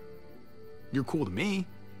fair. You're cool to me.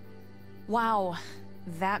 Wow,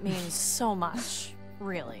 that means so much,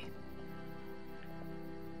 really.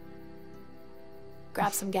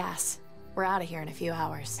 Grab some gas. We're out of here in a few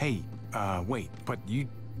hours. Hey, wait, but you...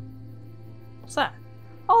 What's that?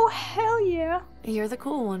 Oh, hell yeah. You're the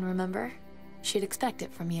cool one, remember? She'd expect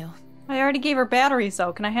it from you. I already gave her batteries,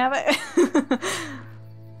 though. Can I have it?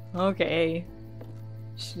 Okay.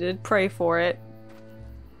 She did pray for it.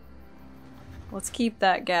 Let's keep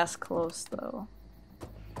that gas close, though.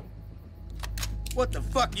 What the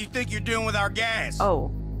fuck you think you're doing with our gas?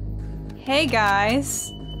 Oh. Hey, guys.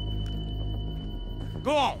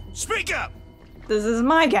 Go on, speak up! This is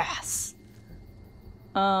my gas.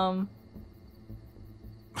 I'm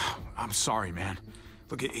sorry, man.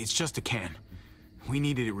 Look, it's just a can. We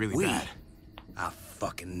needed it really bad. I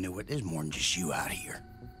fucking knew it. There's more than just you out here.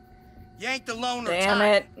 You ain't the loner Damn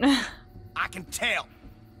type. it. I can tell.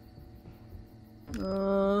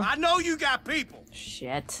 I know you got people.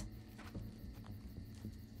 Shit.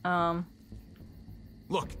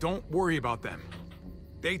 Look, don't worry about them.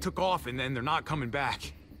 They took off and then they're not coming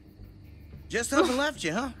back. Just up and left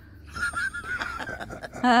you, huh?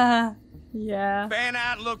 Yeah. Fan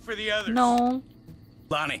out and look for the others. No.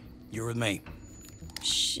 Lonnie, you're with me.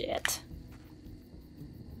 Shit.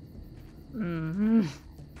 We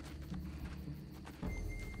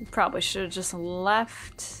probably should have just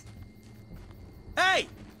left. Hey,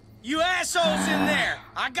 you assholes in there.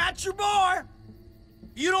 I got your boy.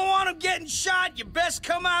 You don't want him getting shot, you best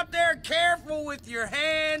come out there careful with your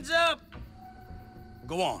hands up.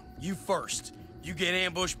 Go on, you first. You get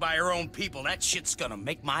ambushed by your own people, that shit's gonna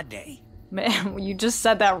make my day. Man, you just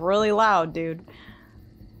said that really loud, dude.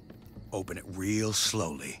 Open it real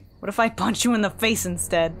slowly. What if I punch you in the face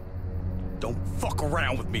instead? Don't fuck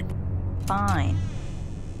around with me. Fine.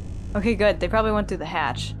 Okay, good. They probably went through the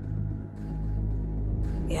hatch.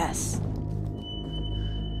 Yes.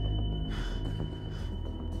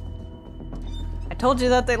 I told you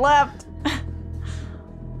that they left.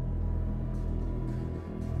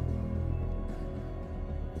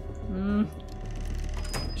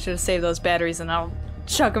 Should have saved those batteries and I'll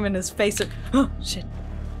chuck them in his face. Oh, shit.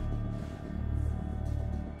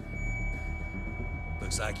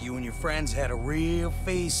 Looks like you and your friends had a real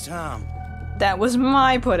feast, huh? That was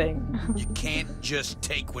my pudding. You can't just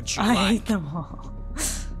take what you I like. ate them all.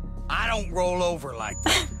 I don't roll over like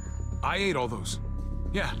that. I ate all those.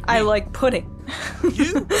 Yeah. I like pudding.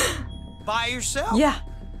 You? By yourself? Yeah.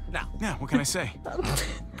 Now, Yeah, what can I say?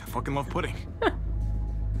 I fucking love pudding.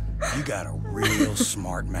 you got a real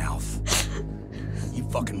smart mouth. You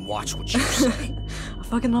fucking watch what you say. I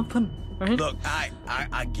fucking love pudding. Right? Look,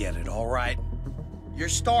 I get it, all right? You're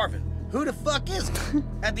starving. Who the fuck is it?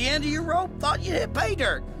 At the end of your rope, thought you hit pay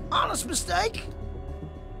dirt. Honest mistake.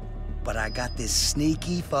 But I got this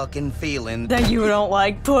sneaky fucking feeling That you don't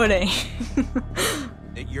like pudding.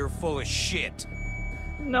 that you're full of shit.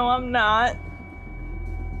 No, I'm not.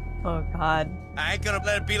 Oh, God. I ain't gonna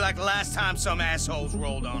let it be like the last time some assholes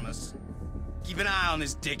rolled on us. Keep an eye on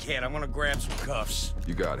this dickhead. I'm gonna grab some cuffs.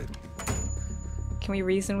 You got it. Can we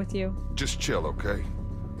reason with you? Just chill, okay?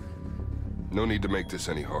 No need to make this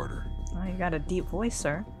any harder. Oh, you got a deep voice,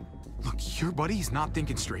 sir. Look, your buddy's not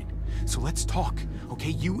thinking straight. So let's talk, okay?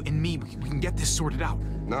 You and me, we can get this sorted out.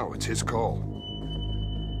 No, it's his call.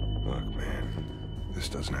 Look, man, this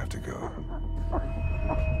doesn't have to go.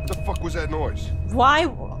 What the fuck was that noise? Why?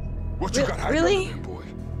 What you got hiding really? under there, boy?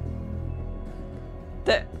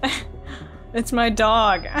 That it's my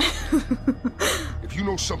dog. If you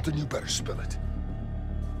know something, you better spill it.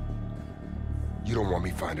 You don't want me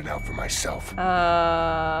finding out for myself.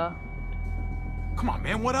 Come on,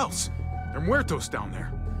 man, what else? There are muertos down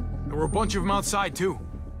there. There were a bunch of them outside, too.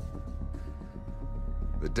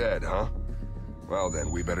 The dead, huh? Well,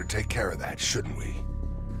 then, we better take care of that, shouldn't we?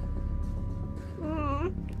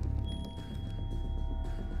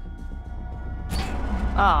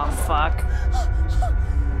 Oh, fuck.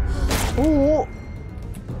 Ooh.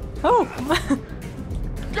 Oh.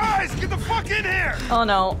 Guys, get the fuck in here! Oh,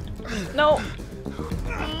 no. No.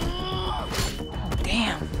 Oh,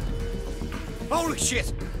 damn. Holy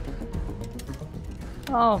shit!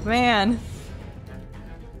 Oh, man.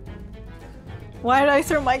 Why did I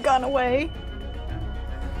throw my gun away?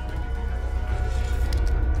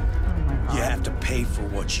 Oh my God. You have to pay for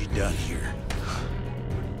what you done here.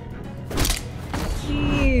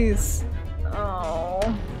 Jeez. Oh.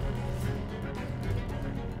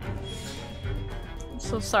 I'm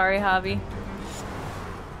so sorry, Javi.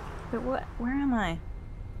 But what? Where am I?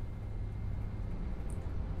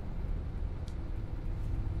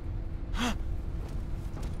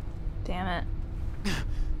 Damn it.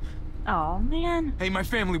 Oh, man. Hey, my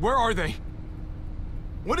family, where are they?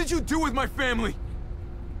 What did you do with my family?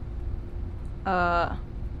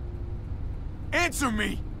 Answer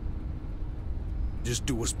me! Just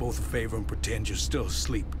do us both a favor and pretend you're still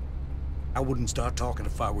asleep. I wouldn't start talking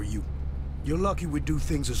if I were you. You're lucky we do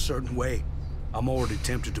things a certain way. I'm already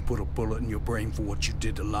tempted to put a bullet in your brain for what you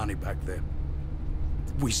did to Lonnie back then.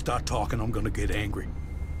 If we start talking, I'm gonna get angry.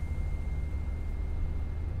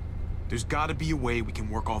 There's gotta be a way we can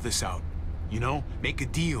work all this out. You know? Make a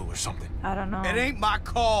deal or something. I don't know. It ain't my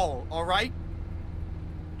call, all right?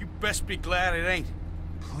 You best be glad it ain't.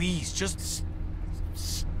 Please, just...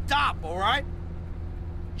 Stop, all right?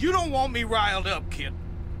 You don't want me riled up, kid.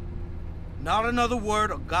 Not another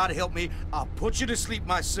word, or God help me, I'll put you to sleep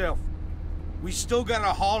myself. We still got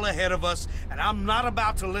a haul ahead of us, and I'm not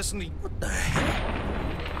about to listen to you. What the hell?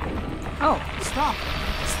 Oh. Stop!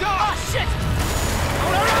 Stop! Oh, shit!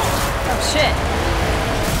 Oh, no, no! Oh,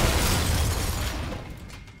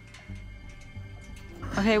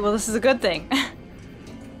 shit. Okay, well, this is a good thing.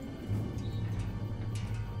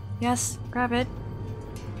 Yes, grab it.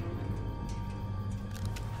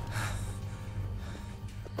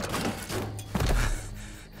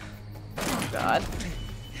 Oh, God.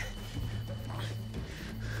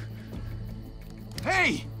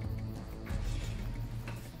 Hey!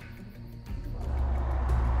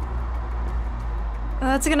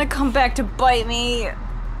 That's gonna come back to bite me,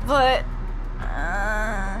 but...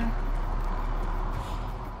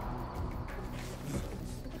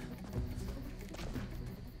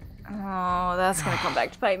 Oh, that's gonna come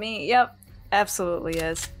back to bite me. Yep, absolutely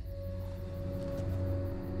is.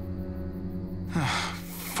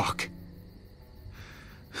 Fuck.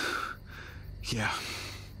 Yeah.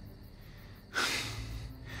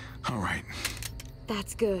 All right.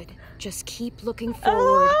 That's good. Just keep looking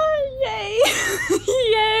forward. Yay!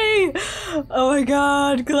 Yay! Oh my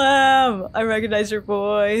god, Clem! I recognize your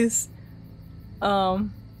voice.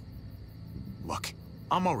 Look,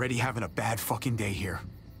 I'm already having a bad fucking day here.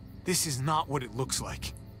 This is not what it looks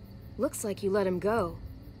like. Looks like you let him go.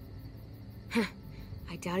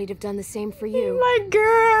 I doubt he'd have done the same for you. My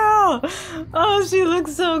girl! Oh, she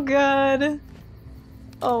looks so good.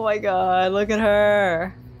 Oh my god, look at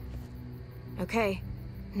her. Okay,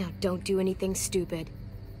 now don't do anything stupid.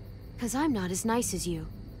 'Cause I'm not as nice as you.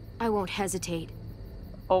 I won't hesitate.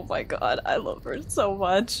 Oh my god, I love her so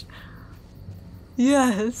much.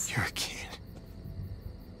 Yes. You're a kid.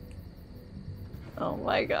 Oh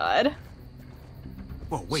my god.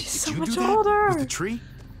 Whoa, wait, She's did so you much do that? older. With the tree?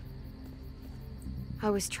 I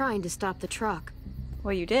was trying to stop the truck.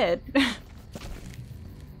 Well, you did.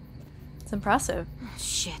 It's impressive.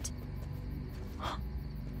 Shit.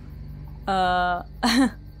 What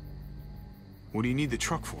do you need the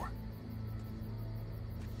truck for?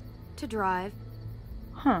 To drive.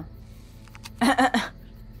 Huh.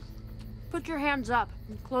 Put your hands up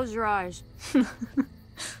and close your eyes.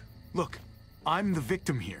 Look, I'm the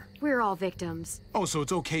victim here. We're all victims. Oh, so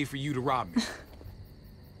it's okay for you to rob me?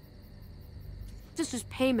 This is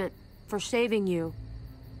payment for saving you.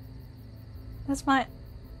 That's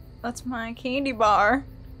my candy bar.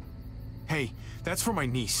 Hey, that's for my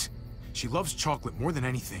niece. She loves chocolate more than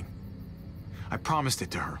anything. I promised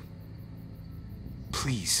it to her.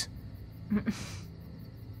 Please.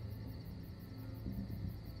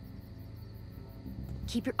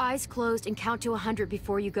 Keep your eyes closed and count to 100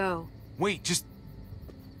 before you go. Wait, just...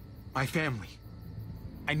 My family.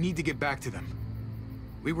 I need to get back to them.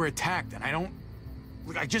 We were attacked, and I don't...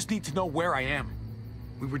 Look, I just need to know where I am.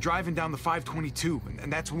 We were driving down the 522,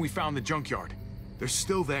 and that's when we found the junkyard. They're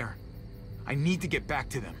still there. I need to get back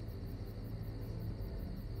to them.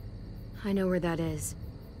 I know where that is.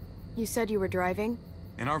 You said you were driving?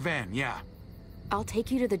 In our van, yeah. I'll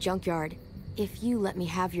take you to the junkyard, if you let me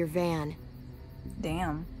have your van.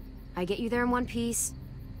 Damn. I get you there in one piece,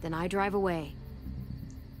 then I drive away.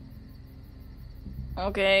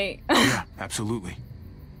 Okay. Yeah, absolutely.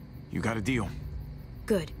 You got a deal.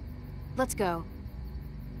 Good. Let's go.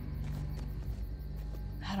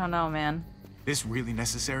 I don't know, man. This really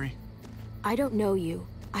necessary? I don't know you.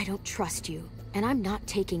 I don't trust you. And I'm not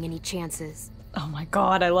taking any chances. Oh my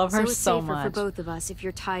god, I love her it's so safer much. for both of us if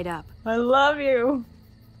you're tied up. I love you.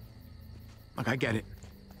 Look, I get it.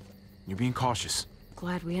 You're being cautious.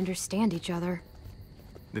 Glad we understand each other.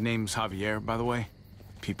 The name's Javier, by the way.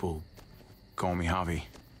 People call me Javi.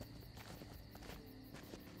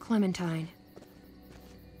 Clementine.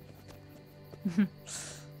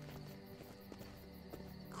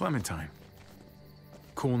 Clementine.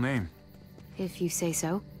 Cool name. If you say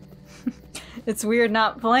so. It's weird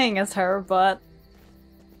not playing as her, but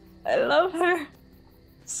I love her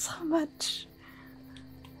so much.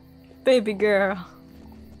 Baby girl.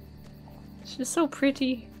 She's so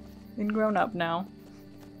pretty and grown up now.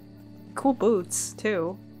 Cool boots,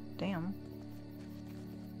 too. Damn.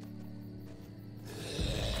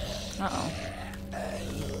 Uh-oh.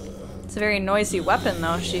 It's a very noisy weapon,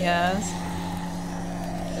 though, she has.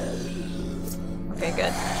 Okay,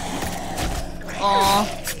 good.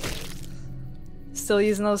 Aww. Still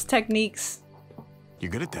using those techniques.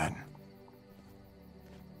 You're good at that.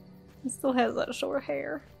 He still has that short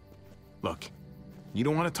hair. Look, you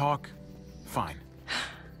don't want to talk? Fine.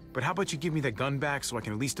 But how about you give me that gun back so I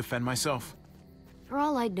can at least defend myself? For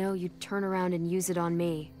all I'd know, you'd turn around and use it on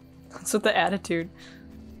me. That's with the attitude.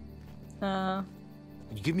 You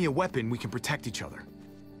give me a weapon, we can protect each other.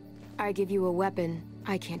 I give you a weapon,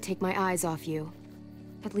 I can't take my eyes off you.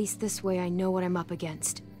 At least this way I know what I'm up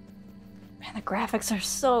against. Man, the graphics are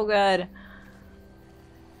so good.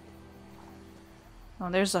 Oh,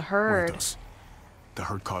 there's a herd. The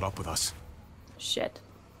herd caught up with us. Shit.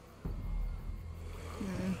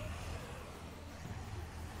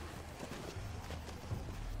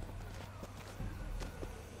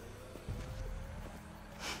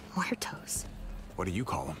 Muertos. What do you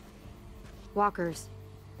call them? Walkers.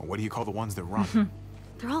 Or what do you call the ones that run?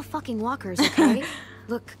 They're all fucking walkers, okay?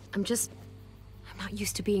 Look, I'm not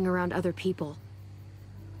used to being around other people.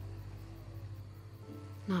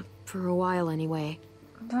 Not for a while, anyway.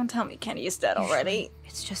 Don't tell me Kenny's dead already.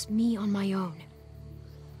 It's just me on my own.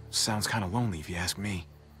 Sounds kind of lonely if you ask me.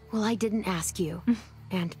 Well, I didn't ask you.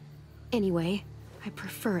 And anyway, I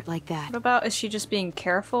prefer it like that. What about, is she just being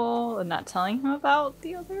careful and not telling him about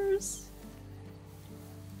the others?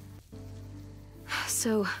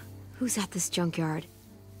 So, who's at this junkyard?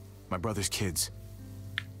 My brother's kids.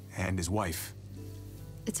 And his wife.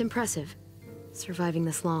 It's impressive, surviving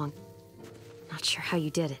this long. Not sure how you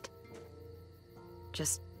did it.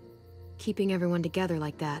 Just keeping everyone together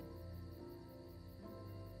like that.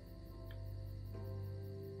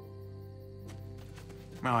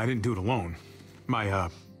 Well, I didn't do it alone. My,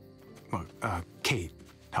 Kate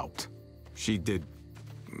helped. She did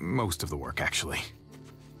most of the work, actually.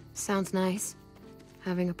 Sounds nice.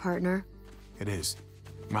 Having a partner. It is.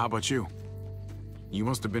 How about you? You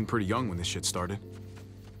must have been pretty young when this shit started.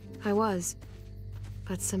 I was.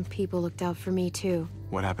 But some people looked out for me, too.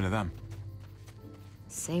 What happened to them?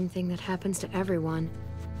 Same thing that happens to everyone.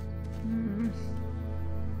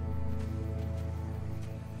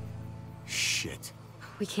 Shit.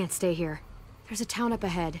 We can't stay here. There's a town up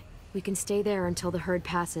ahead. We can stay there until the herd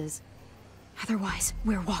passes. Otherwise,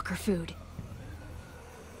 we're walker food.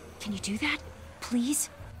 Can you do that? Please?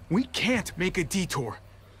 We can't make a detour.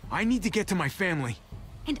 I need to get to my family.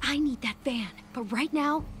 And I need that van. But right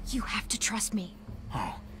now, you have to trust me.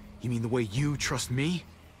 Oh, you mean the way you trust me?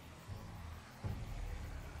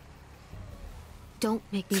 Don't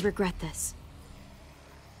make me regret this.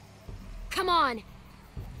 Come on!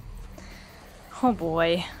 Oh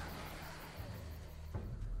boy.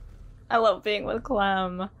 I love being with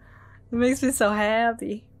Clem. It makes me so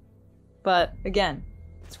happy. But again,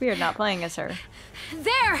 it's weird not playing as her.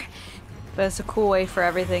 There! But it's a cool way for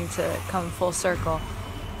everything to come full circle.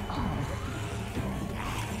 Oh.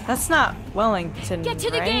 That's not Wellington, Get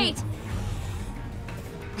to the right? gate!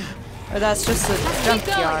 Or that's just a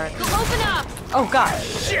junkyard. Open up! Oh god.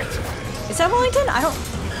 Shit! Is that Wellington? I don't...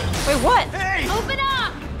 Wait, what? Hey! Open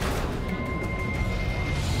up!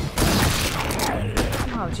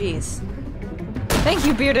 Oh, jeez. Thank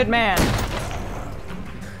you, bearded man.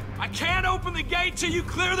 I can't open the gate till you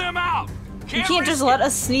clear them out. You can't just let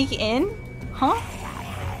us sneak in? Huh?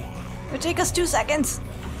 It would take us 2 seconds.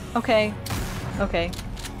 Okay. Okay.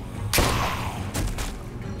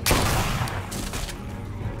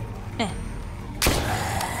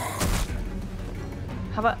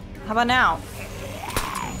 How about now?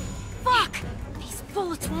 Fuck! These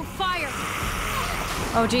bullets won't fire!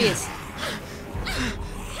 Oh, jeez.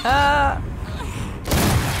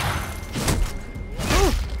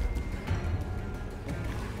 Ooh.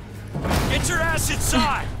 Get your ass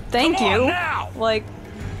inside. Thank Come you. on now. Like,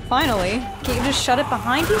 finally. Can't you just shut it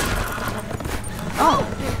behind you? Oh.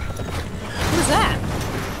 Who's that?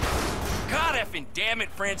 God effing damn it,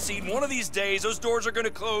 Francine. One of these days, those doors are gonna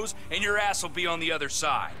close and your ass will be on the other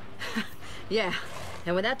side. Yeah,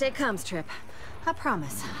 and when that day comes, Trip, I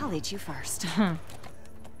promise I'll eat you first.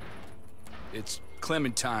 It's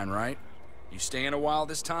Clementine, right? You staying a while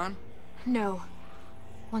this time? No.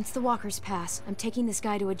 Once the walkers pass, I'm taking this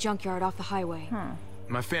guy to a junkyard off the highway.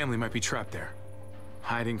 My family might be trapped there,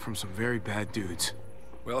 hiding from some very bad dudes.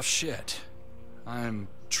 Well, shit. I'm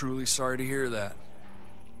truly sorry to hear that.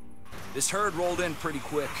 This herd rolled in pretty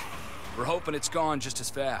quick. We're hoping it's gone just as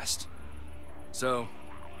fast. So,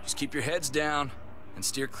 just keep your heads down and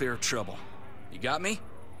steer clear of trouble. You got me?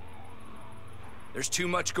 There's too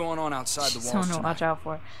much going on outside the walls Someone to tonight. watch out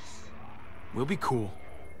for. We'll be cool.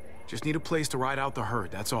 Just need a place to ride out the herd,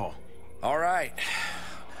 that's all. All right.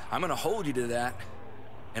 I'm gonna hold you to that.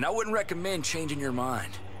 And I wouldn't recommend changing your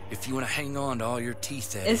mind if you want to hang on to all your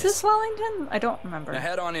teeth, that Is this Wellington? I don't remember. Now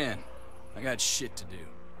head on in. I got shit to do.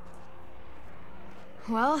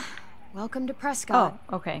 Well, welcome to Prescott.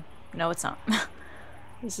 Oh, okay. No, it's not.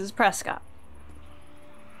 This is Prescott.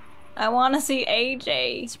 I want to see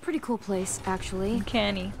AJ. It's a pretty cool place, actually.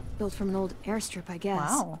 Canny. Built from an old airstrip, I guess.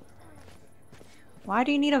 Wow. Why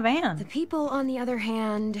do you need a van? The people, on the other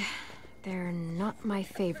hand, they're not my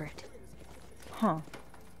favorite. Huh.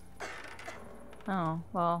 Oh,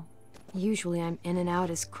 well. Usually I'm in and out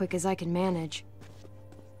as quick as I can manage.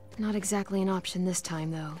 Not exactly an option this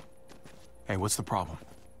time, though. Hey, what's the problem?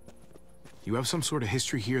 You have some sort of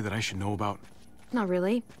history here that I should know about? Not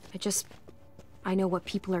really. I know what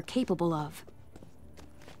people are capable of.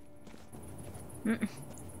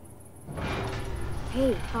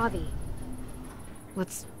 Hey, Javi.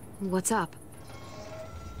 What's up?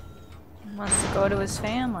 He wants to go to his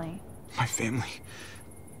family. My family?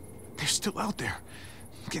 They're still out there.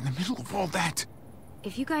 In the middle of all that.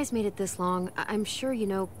 If you guys made it this long, I'm sure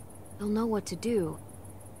they'll know what to do.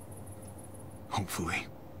 Hopefully.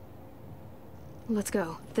 Let's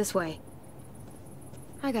go. This way.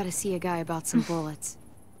 I gotta see a guy about some bullets.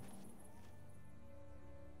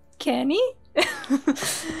 Kenny?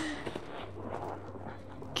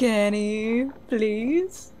 Kenny,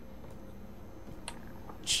 please?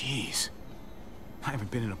 Jeez. I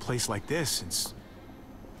haven't been in a place like this since...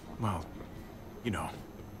 well, you know.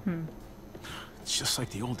 It's just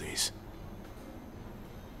like the old days.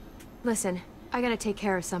 Listen, I gotta take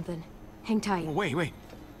care of something. Hang tight. Well, wait.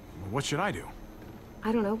 What should I do?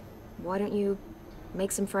 I don't know. Why don't you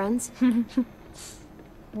make some friends?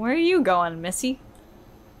 Where are you going, Missy?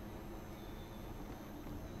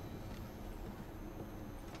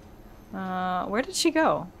 Where did she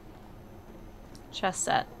go? Chess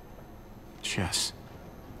set. Chess.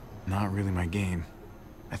 Not really my game.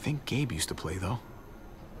 I think Gabe used to play, though.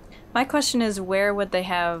 My question is, where would they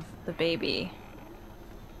have the baby?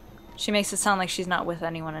 She makes it sound like she's not with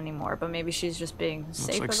anyone anymore, but maybe she's just being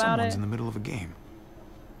safe Looks like about someone's it. in the middle of a game.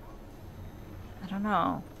 I don't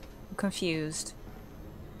know. I'm confused.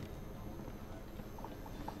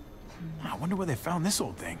 I wonder where they found this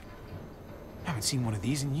old thing. I haven't seen one of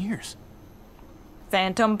these in years.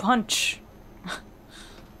 Phantom Punch.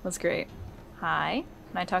 That's great. Hi.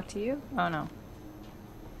 Can I talk to you? Oh no.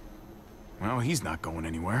 Well, he's not going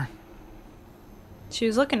anywhere. She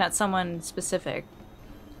was looking at someone specific.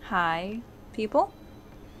 Hi, people?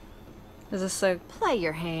 Is this a... Play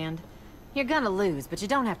your hand. You're gonna lose, but you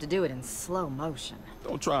don't have to do it in slow motion.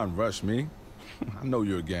 Don't try and rush me. I know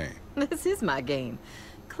your game. This is my game.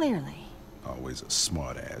 Clearly. Always a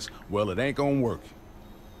smart ass. Well, it ain't gonna work.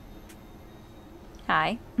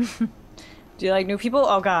 Hi. Do you like new people?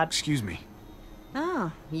 Oh god. Excuse me.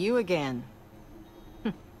 Oh, you again.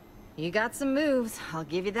 You got some moves, I'll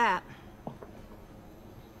give you that.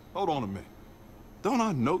 Hold on a minute. Don't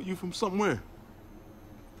I know you from somewhere?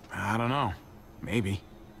 I don't know. Maybe.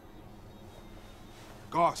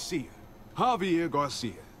 Garcia. Javier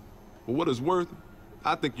Garcia. For what it's worth,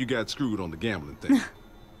 I think you got screwed on the gambling thing.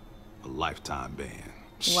 A lifetime ban.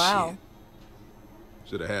 Wow.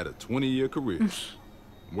 Should have had a 20-year career.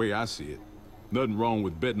 The way I see it, nothing wrong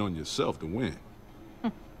with betting on yourself to win.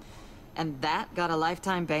 And that got a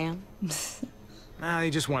lifetime ban? Nah, they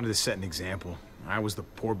just wanted to set an example. I was the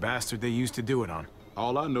poor bastard they used to do it on.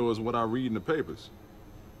 All I know is what I read in the papers.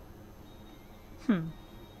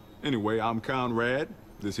 Anyway, I'm Conrad.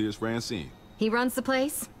 This here's Francine. He runs the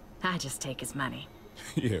place? I just take his money.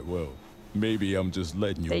 Yeah, well, maybe I'm just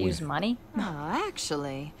letting you They win. use money? Oh,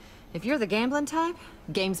 actually, if you're the gambling type,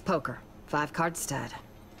 game's poker. 5-card stud.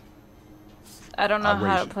 I don't know I'll how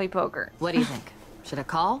raise to you. play poker. What do you think? Should I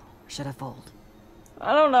call or should I fold?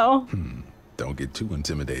 I don't know. Don't get too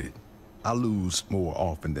intimidated. I lose more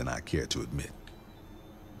often than I care to admit.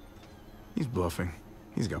 He's bluffing.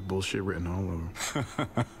 He's got bullshit written all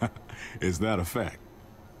over. Is that a fact?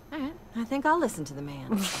 All right, I think I'll listen to the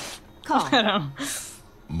man. Call. I don't know.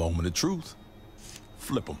 Moment of truth.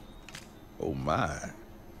 Flip 'em. Oh my.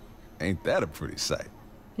 Ain't that a pretty sight?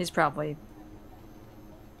 He's probably...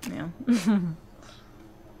 Yeah.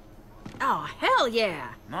 Oh, hell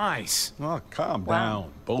yeah! Nice. Oh, calm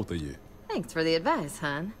down, both of you. Thanks for the advice,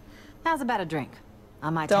 hon. How's about a drink?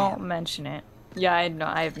 On my Don't tab. mention it. Yeah,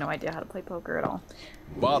 I have no idea how to play poker at all.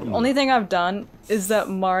 Bottom Only thing I've done is that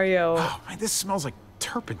Mario Oh, man, this smells like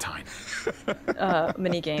turpentine.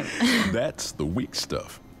 minigame. That's the weak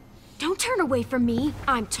stuff. Don't turn away from me.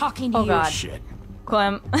 I'm talking to Oh you. god. Shit.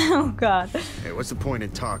 Clem. Oh god. Hey, what's the point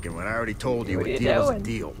in talking when I already told you What are a you deal's a doing?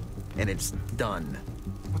 deal? And it's done.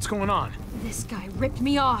 What's going on? This guy ripped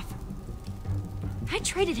me off. I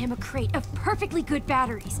traded him a crate of perfectly good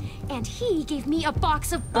batteries, and he gave me a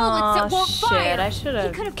box of bullets that won't shit, fire. I should have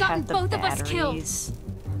He could have gotten kept the both of us killed. batteries.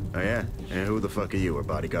 Oh yeah? And who the fuck are you, a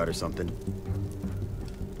bodyguard or something?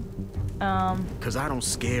 Cause I don't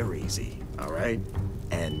scare easy, alright?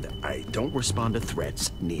 And I don't respond to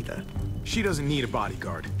threats, neither. She doesn't need a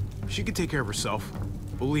bodyguard. She can take care of herself.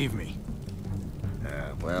 Believe me.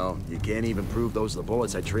 Well, you can't even prove those are the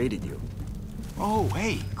bullets I traded you. Oh,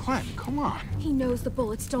 hey, Clem, come on. He knows the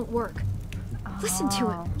bullets don't work. Listen to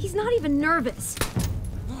him. He's not even nervous.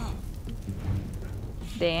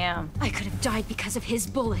 Damn. I could have died because of his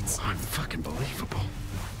bullets. Unfucking believable.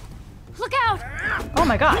 Look out! Oh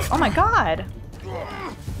my god. Oh my god.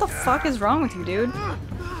 What the fuck is wrong with you, dude?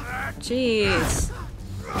 Jeez.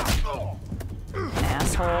 Asshole.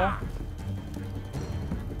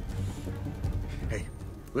 Hey,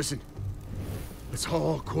 listen. Let's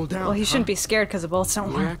all cool down. Well, he shouldn't huh? be scared because the bullets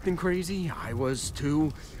don't You're work. acting crazy. I was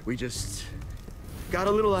too. We just got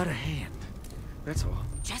a little out of hand. That's all.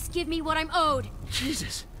 Just give me what I'm owed.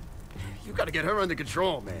 Jesus. You gotta get her under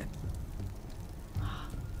control, man.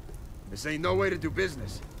 This ain't no way to do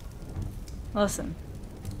business. Listen.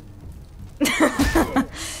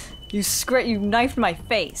 You knifed my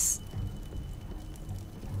face.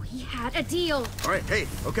 We had a deal. All right, hey,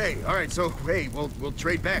 okay, all right. So, hey, we'll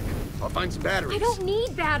trade back. I'll find some batteries. I don't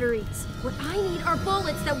need batteries. What I need are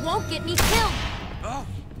bullets that won't get me killed. Oh.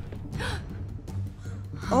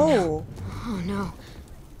 Oh no.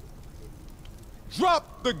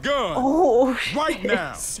 Drop the gun! Oh. Right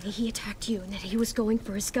now! Say he attacked you and that he was going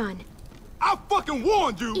for his gun. I fucking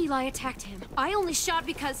warned you! Eli attacked him. I only shot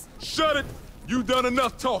because... Shut it! You done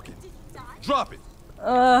enough talking. Drop it.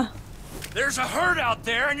 There's a herd out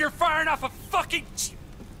there and you're firing off a fucking...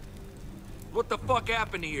 What the fuck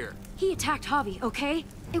happened here? He attacked Javi, okay?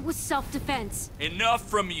 It was self-defense. Enough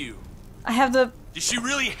from you. I have the... Did she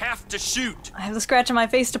really have to shoot? I have the scratch on my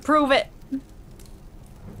face to prove it.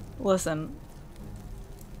 Listen.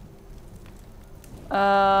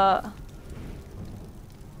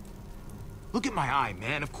 Look at my eye,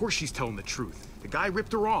 man. Of course she's telling the truth. The guy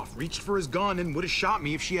ripped her off, reached for his gun, and would have shot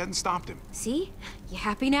me if she hadn't stopped him. See? You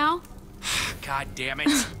happy now? God damn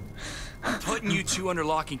it. I'm putting you two under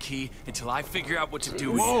lock and key until I figure out what to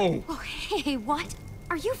do with you. Whoa! Oh, hey, what?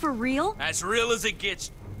 Are you for real? As real as it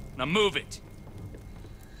gets. Now move it.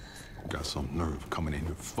 Got some nerve coming in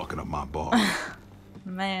here fucking up my bar.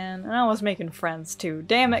 Man, and I was making friends too.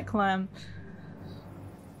 Damn it, Clem.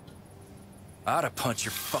 I'd have punched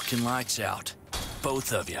your fucking lights out.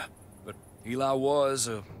 Both of you. But Eli was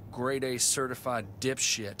a grade A certified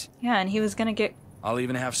dipshit. Yeah, and he was gonna get I'll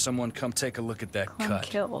even have someone come take a look at that Clem cut.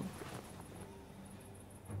 killed.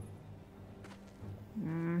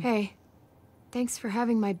 Hey, thanks for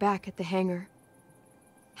having my back at the hangar.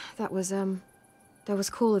 That was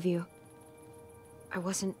cool of you. I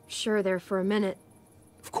wasn't sure there for a minute.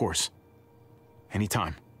 Of course.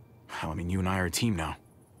 Anytime. Hell, I mean, you and I are a team now.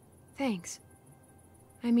 Thanks.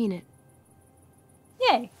 I mean it.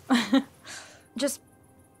 Yay. Just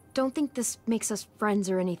don't think this makes us friends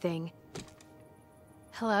or anything.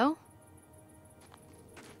 Hello?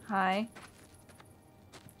 Hi.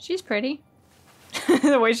 She's pretty.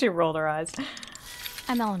 The way she rolled her eyes.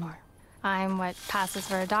 I'm Eleanor. I'm what passes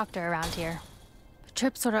for a doctor around here. But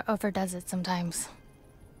Tripp sort of overdoes it sometimes.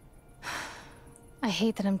 I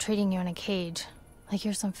hate that I'm treating you in a cage, like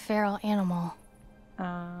you're some feral animal.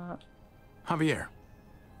 Javier.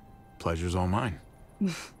 Pleasure's all mine.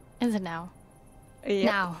 Is it now? Yep.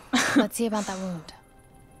 Now, let's see about that wound.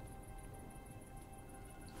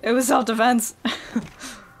 It was self-defense. Oh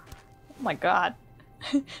my god.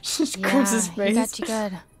 She just grabs his face. He got you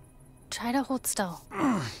good. Try to hold still.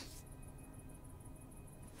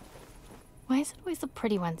 Why is it always the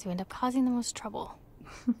pretty ones who end up causing the most trouble?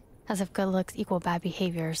 As if good looks equal bad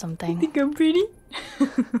behavior or something. You think I'm pretty?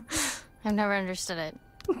 I've never understood it.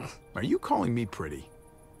 Are you calling me pretty?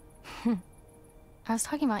 I was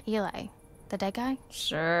talking about Eli, the dead guy.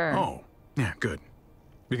 Sure. Oh, yeah, good.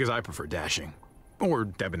 Because I prefer dashing. Or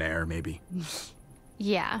debonair, maybe.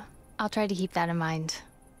 Yeah, I'll try to keep that in mind.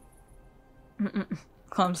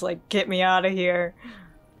 Clem's like, get me out of here.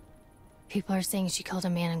 People are saying she killed a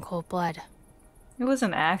man in cold blood. It was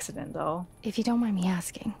an accident, though. If you don't mind me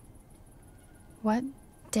asking, what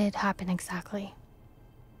did happen exactly?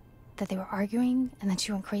 That they were arguing and then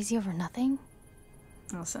she went crazy over nothing?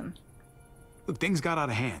 Listen. Look, things got out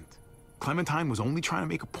of hand. Clementine was only trying to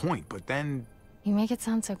make a point, but then... You make it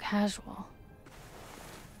sound so casual.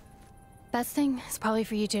 Best thing is probably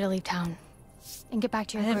for you two to leave town and get back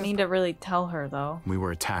to your I didn't group. mean to really tell her, though. We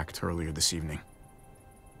were attacked earlier this evening.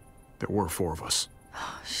 There were 4 of us.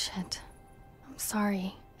 Oh, shit. I'm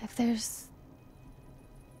sorry. If there's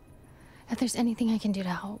anything I can do to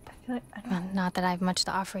help. I feel like Well, not that I have much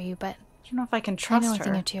to offer you, but I don't know if I can I trust know a her.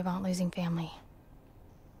 thing or two about losing family.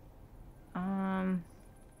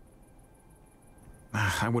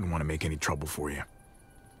 I wouldn't want to make any trouble for you.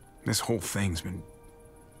 This whole thing's been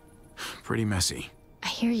pretty messy. I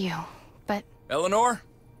hear you, but Eleanor?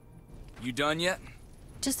 You done yet?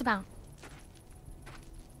 just about.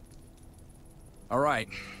 All right,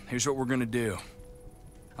 here's what we're gonna do.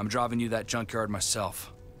 I'm driving you that junkyard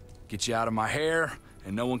myself. Get you out of my hair,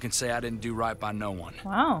 and no one can say I didn't do right by no one.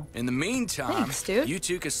 Wow. In the meantime, Thanks, dude. you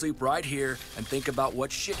two can sleep right here and think about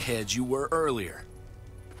what shitheads you were earlier.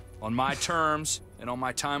 On my terms and on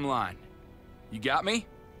my timeline. You got me?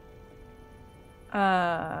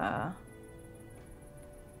 All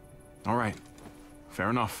right. Fair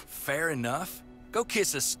enough. Fair enough? Go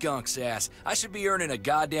kiss a skunk's ass. I should be earning a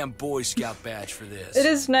goddamn Boy Scout badge for this. It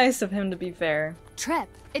is nice of him to be fair. Tripp,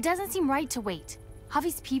 it doesn't seem right to wait.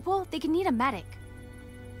 Javi's people, they could need a medic.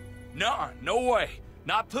 Nuh-uh, no way.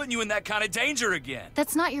 Not putting you in that kind of danger again.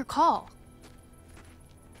 That's not your call.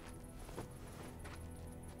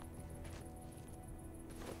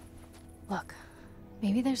 Look,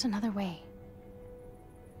 maybe there's another way.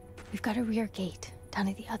 We've got a rear gate down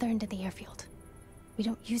at the other end of the airfield. We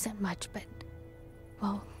don't use it much, but,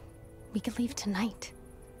 well, we could leave tonight.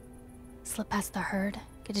 Slip past the herd,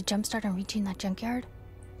 get a jump start on reaching that junkyard.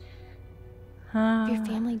 If your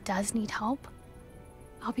family does need help,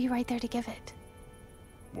 I'll be right there to give it.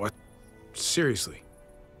 What? Seriously?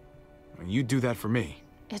 I mean, you do that for me.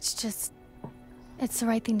 It's just, It's the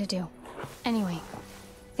right thing to do. Anyway,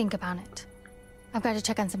 think about it. I've got to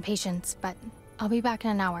check on some patients, but I'll be back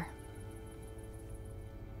in an hour.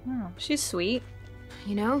 Oh, she's sweet.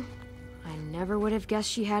 You know, I never would have guessed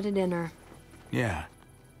she had it in her. Yeah.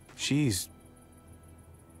 She's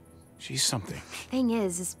something. Thing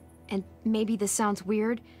is, and maybe this sounds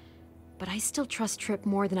weird, but I still trust Tripp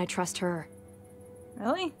more than I trust her.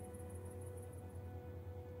 Really?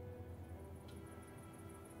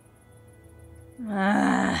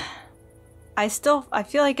 I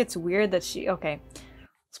feel like it's weird that okay,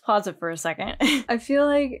 let's pause it for a second. I feel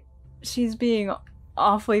like she's being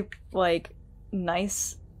awfully, like,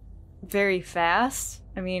 nice very fast.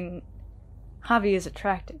 I mean, Javi is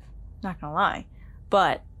attractive, not gonna lie,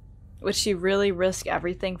 but would she really risk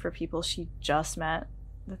everything for people she just met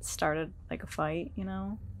that started, like, a fight, you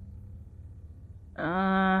know?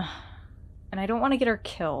 And I don't want to get her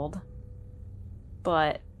killed,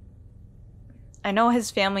 but I know his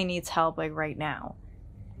family needs help, like, right now.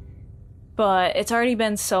 But it's already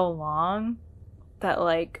been so long that,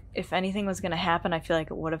 like, if anything was gonna happen, I feel like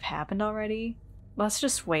it would have happened already. Let's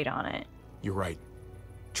just wait on it. You're right.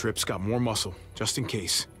 Tripp's got more muscle, just in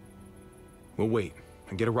case. We'll wait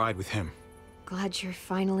and get a ride with him. Glad you're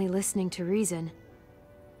finally listening to reason.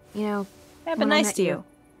 You know, yeah, but when nice I met to you.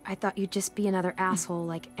 I thought you'd just be another asshole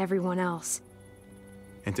like everyone else.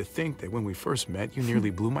 And to think that when we first met, you nearly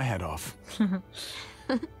blew my head off.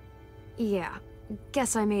 Yeah,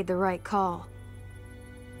 guess I made the right call.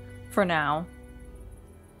 For now.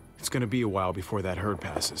 It's gonna be a while before that herd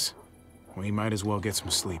passes. We might as well get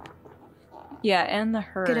some sleep. Yeah, and the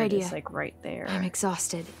herd Good idea. is, like, right there. I'm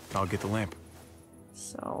exhausted. I'll get the lamp.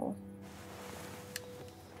 So...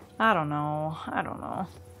 I don't know.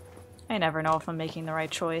 I never know if I'm making the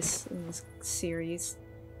right choice in this series.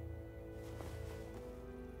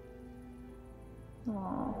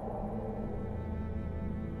 Aww.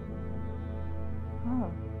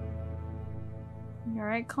 Oh. You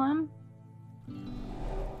alright, Clem?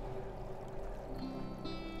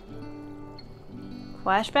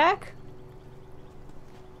 Flashback?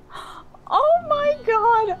 Oh my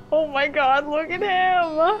god! Oh my god, look at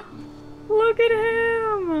him! Look at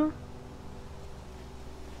him!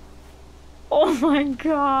 Oh my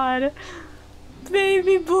god!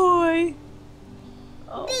 Baby boy!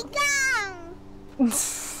 Oh.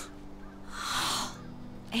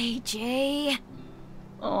 AJ!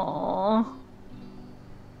 Aww.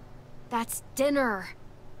 That's dinner.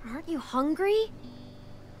 Aren't you hungry?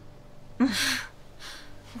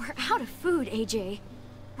 We're out of food, AJ.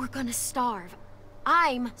 We're gonna starve.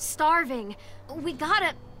 I'm starving. We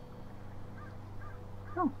gotta...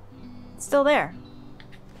 Oh. It's still there.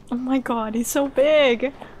 Oh my god, he's so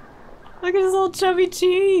big! Look at his little chubby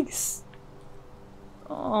cheeks!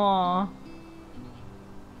 Aww.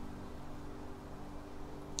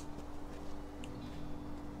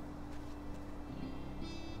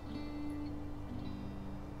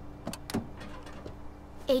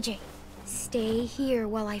 AJ, stay here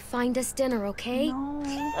while I find us dinner, okay? No.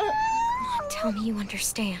 Tell me you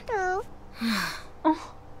understand. Oh.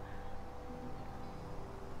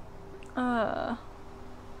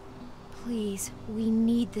 Please, we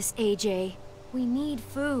need this, AJ. We need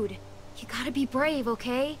food. You gotta be brave,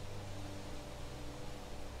 okay?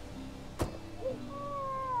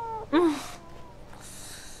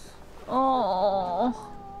 Oh.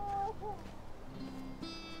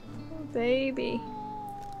 Baby.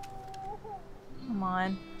 Come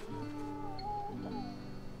on.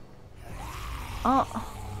 Oh.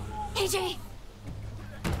 AJ!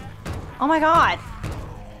 Oh my god!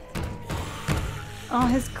 Oh,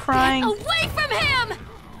 his crying. Get away from him!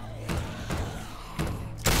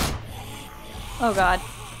 Oh god.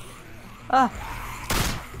 Ugh.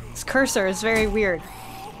 This cursor is very weird.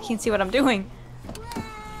 I can't see what I'm doing.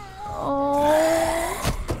 Oh.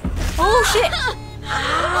 Oh shit!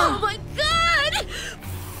 Oh my god!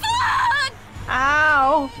 Fuck!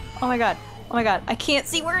 Ow! Oh my god. Oh my god. I can't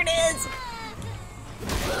see where it is!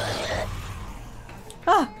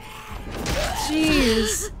 Ah!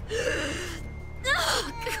 Jeez.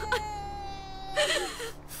 Oh god.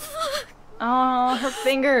 Fuck. Oh, her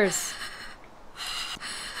fingers.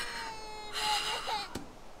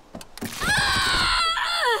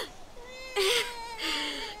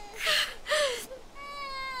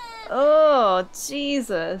 Oh,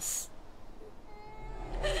 Jesus.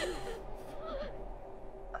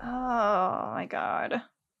 Oh my god.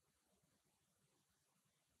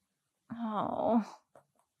 Oh.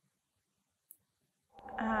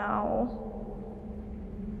 Ow.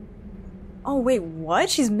 Oh, wait, what?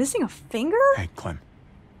 She's missing a finger? Hey, Clem.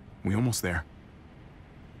 We almost there.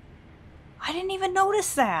 I didn't even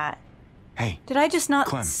notice that. Hey. Did I just not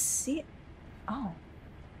Clem. see it? Oh.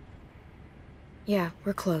 Yeah,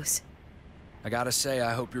 we're close. I gotta say,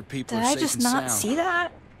 I hope your people Did are I safe just and not sound. see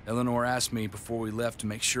that? Eleanor asked me before we left to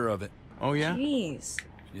make sure of it. Oh, yeah? Jeez.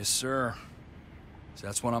 Yes, sir. So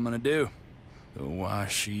that's what I'm gonna do. Though why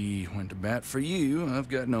she went to bat for you, I've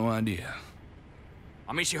got no idea.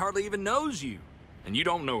 I mean, she hardly even knows you. And you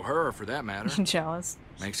don't know her, for that matter. Jealous.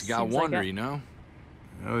 Makes a guy Seems like wonder, it. you know?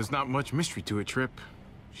 There's not much mystery to it, Trip.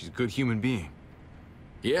 She's a good human being.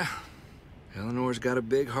 Yeah. Eleanor's got a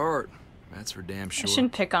big heart. That's for damn I sure.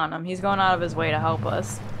 shouldn't pick on him. He's going out of his way to help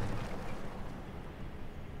us.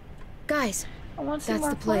 Guys, I want to see that's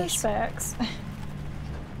more the place. flashbacks.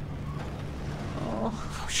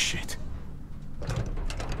 Oh, shit.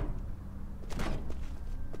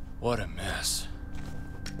 What a mess.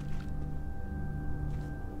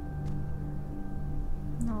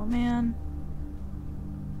 Oh, man.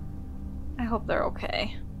 I hope they're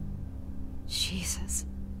okay. Jesus.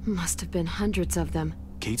 Must have been hundreds of them.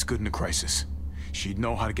 Kate's good in a crisis. She'd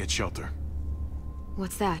know how to get shelter.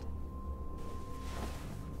 What's that?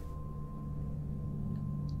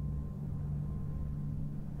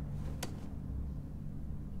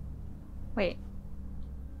 Wait.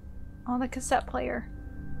 Oh, the cassette player.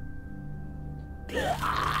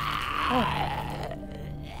 Oh.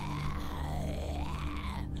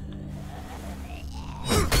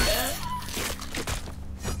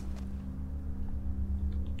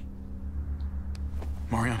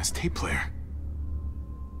 Mariana's tape player.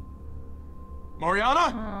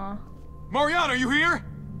 Mariana? Mariana, are you here?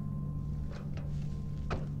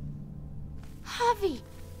 Javi!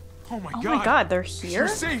 Oh my Oh god. my god, they're here? You're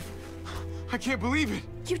safe. I can't believe it.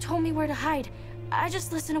 You told me where to hide. I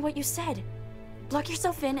just listened to what you said. Lock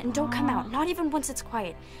yourself in and don't come out, not even once it's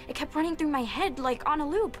quiet. It kept running through my head like on a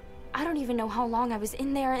loop. I don't even know how long I was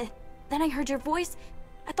in there. Then I heard your voice.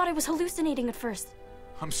 I thought I was hallucinating at first.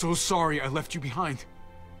 I'm so sorry I left you behind.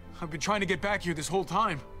 I've been trying to get back here this whole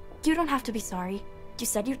time. You don't have to be sorry. You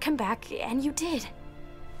said you'd come back, and you did.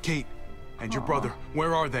 Kate and your brother,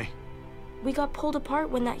 where are they? We got pulled apart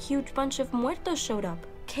when that huge bunch of muertos showed up.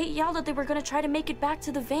 Kate yelled that they were gonna try to make it back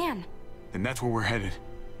to the van. Then that's where we're headed.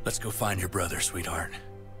 Let's go find your brother, sweetheart.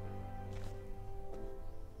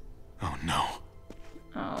 Oh no.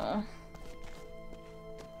 Oh.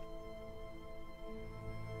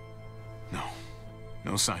 No.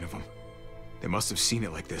 No sign of him. They must have seen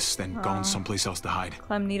it like this, then gone someplace else to hide.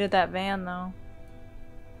 Clem needed that van, though.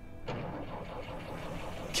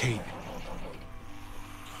 Kate.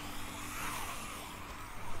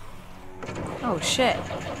 Oh, shit.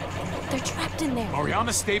 They're trapped in there.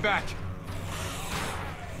 Mariana, stay back.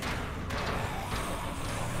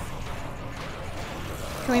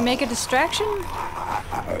 Can we make a distraction?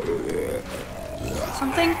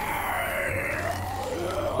 Something?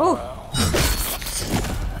 Oh.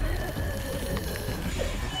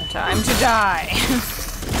 Time to die.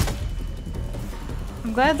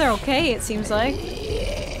 I'm glad they're okay, it seems like.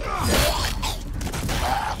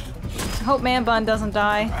 I hope Man Bun doesn't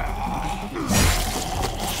die.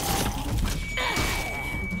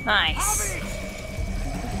 Nice.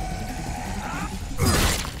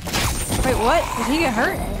 Wait, what? Did he get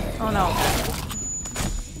hurt? Oh no.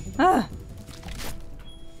 Ah.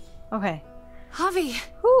 Okay. Javi!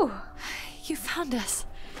 Whew. You found us.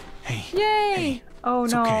 Hey. Yay! Hey, oh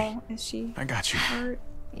it's no. okay. Is she I got you. hurt?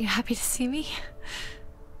 You happy to see me?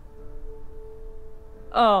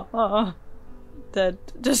 Oh, Dead.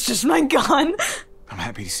 Just my gun. I'm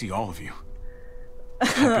happy to see all of you.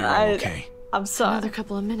 Happy you're all okay. I'm sorry. Another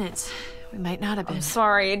couple of minutes. We might not have been. I'm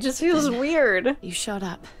sorry. It just feels weird. You showed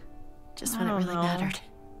up. Just when it I don't really know. mattered.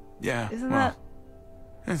 Yeah, Isn't well,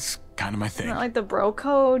 that's kind of my thing. Isn't that like the bro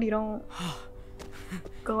code? You don't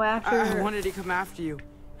go after. I wanted to come after you.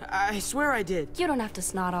 I swear I did. You don't have to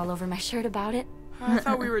snot all over my shirt about it. I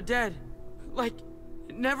thought we were dead. Like,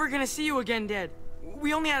 never gonna see you again dead.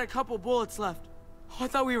 We only had a couple bullets left. Oh, I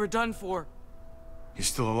thought we were done for. You're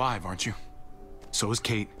still alive, aren't you? So is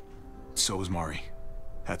Kate. So is Mari.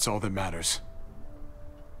 That's all that matters.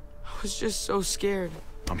 I was just so scared.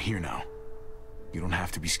 I'm here now. You don't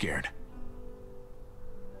have to be scared.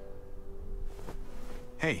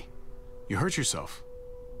 Hey, you hurt yourself.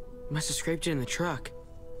 Must have scraped it in the truck.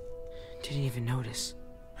 Didn't even notice.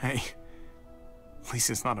 Hey, at least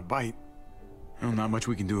it's not a bite. Well, not much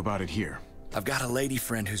we can do about it here. I've got a lady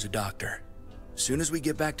friend who's a doctor. Soon as we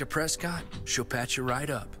get back to Prescott, she'll patch you right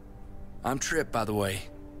up. I'm Trip, by the way.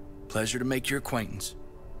 Pleasure to make your acquaintance.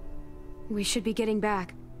 We should be getting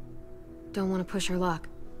back. Don't want to push her luck.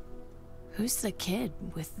 Who's the kid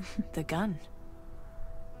with the gun?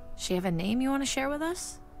 She have a name you want to share with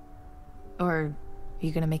us? Or Are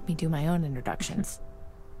you gonna make me do my own introductions?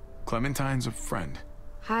 Clementine's a friend.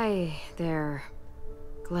 Hi there.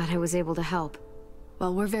 Glad I was able to help.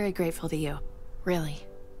 Well, we're very grateful to you. Really.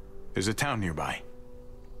 There's a town nearby.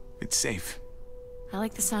 It's safe. I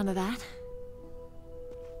like the sound of that.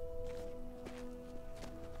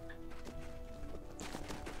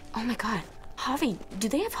 Oh my god. Javi, do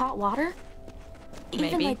they have hot water?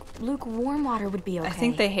 Even Maybe. like lukewarm water would be okay. I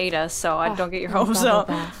think they hate us, so I don't get your and a hopes bubble up.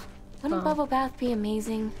 bath. Wouldn't bubble bath be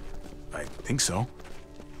amazing? I think so.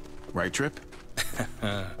 Right, Trip?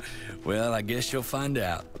 Well, I guess you'll find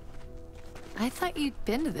out. I thought you'd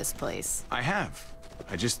been to this place. I have.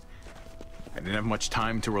 I didn't have much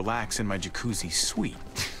time to relax in my jacuzzi suite,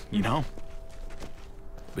 you know?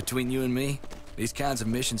 Between you and me, these kinds of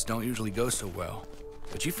missions don't usually go so well.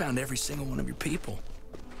 But you found every single one of your people.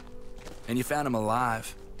 And you found them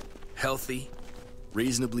alive, healthy,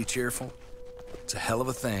 reasonably cheerful. It's a hell of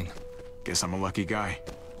a thing. Guess I'm a lucky guy.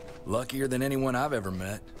 Luckier than anyone I've ever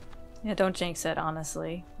met. Yeah, don't jinx it,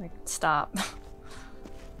 honestly. Like, stop.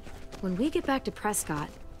 When we get back to Prescott,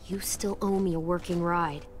 you still owe me a working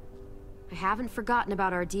ride. I haven't forgotten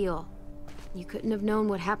about our deal. You couldn't have known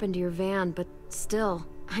what happened to your van, but still,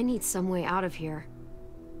 I need some way out of here.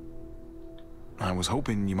 I was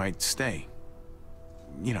hoping you might stay.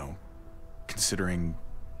 You know, considering...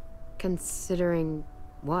 Considering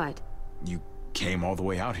what? You came all the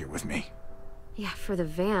way out here with me. Yeah, for the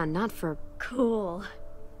van, not for... Cool.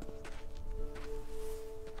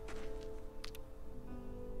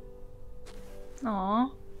 Aw.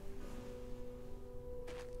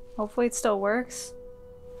 Hopefully it still works.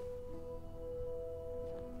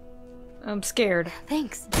 I'm scared.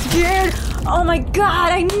 Thanks. Scared? Oh my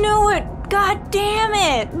god, I knew it! God damn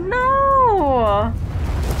it! No!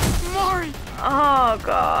 Mari! Oh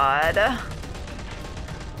god.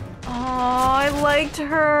 Oh, I liked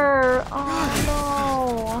her.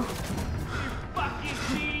 Oh Fucking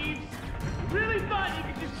thieves! Really thought you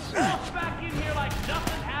could just walk back in here like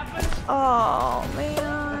nothing happened? no. Oh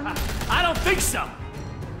man. I don't think so!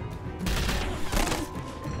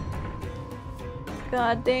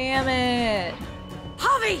 God damn it.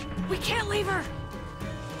 Javi! We can't leave her!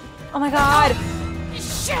 Oh my god.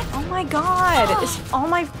 Shit! Oh my god. Is all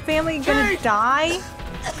my family gonna die?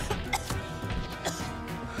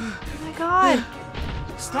 Oh my god.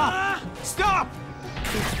 Stop! Stop!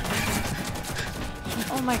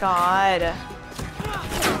 Oh my god.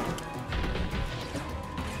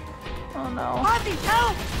 Oh no. Javi,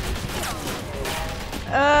 help!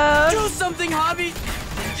 Do something, Javi!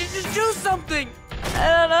 Just do something! I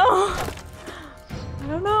don't know. I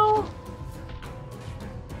don't know.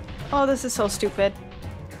 Oh, this is so stupid.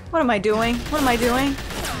 What am I doing? What am I doing?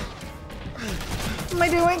 What am I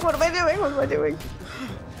doing? What am I doing? What am I doing?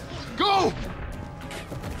 Go!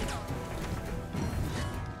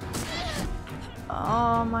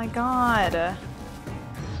 Oh my god.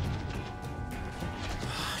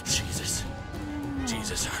 Jesus.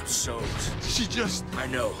 Jesus, I'm soaked. She just... I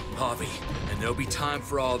know, Javi, and there'll be time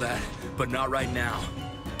for all that, but not right now.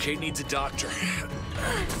 Kate needs a doctor.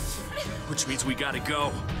 Which means we gotta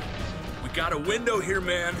go. We got a window here,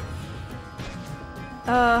 man.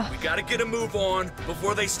 We gotta get a move on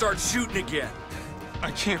before they start shooting again.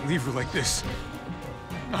 I can't leave her like this.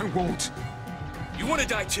 I won't. You wanna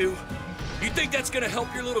die too? You think that's gonna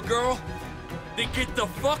help your little girl? Then get the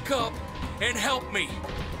fuck up and help me.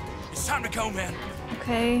 It's time to go, man.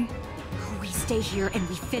 Okay. We stay here and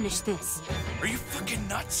we finish this. Are you fucking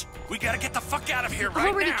nuts? We gotta get the fuck out of here I've right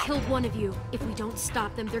already now. killed one of you. If we don't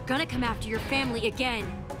stop them, they're gonna come after your family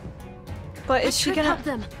again. But is she Trip, gonna help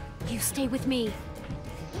them? You stay with me.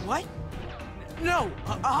 What? No,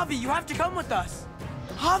 Javi, you have to come with us.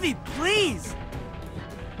 Javi, please!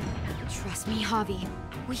 Trust me, Javi.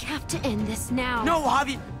 We have to end this now. No,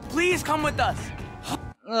 Javi, please come with us.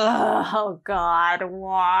 Oh god,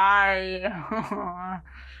 why?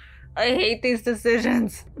 I hate these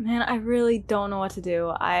decisions. Man, I really don't know what to do.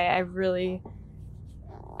 I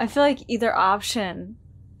feel like either option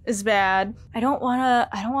is bad. I don't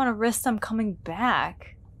wanna risk them coming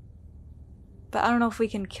back. But I don't know if we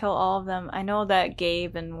can kill all of them. I know that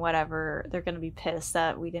Gabe and whatever, they're gonna be pissed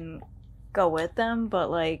that we didn't go with them, but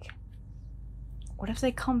like, what if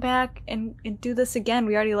they come back and do this again?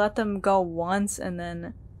 We already let them go once and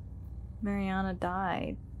then Mariana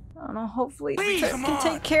died. I don't know, hopefully Trip can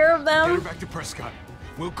take care of Get her them. back to Prescott.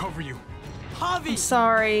 We'll cover you. Javi! I'm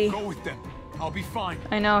sorry. Go with them. I'll be fine.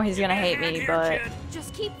 I know he's gonna hate me, but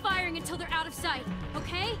Just keep firing until they're out of sight,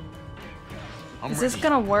 okay? I'm is ready. this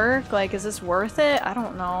gonna work? Like, is this worth it? I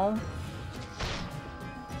don't know.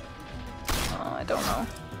 Oh, I don't know.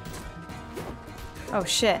 Oh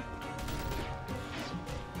shit.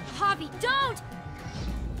 Javi, don't!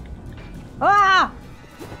 Ah!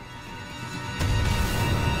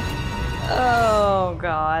 Oh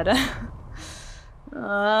god.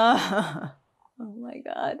 Oh my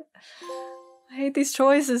god. I hate these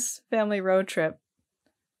choices. Family road trip.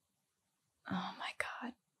 Oh my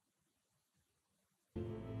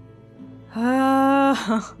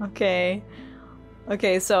god. Okay.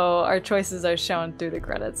 Okay, so our choices are shown through the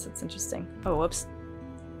credits. It's interesting. Oh, whoops.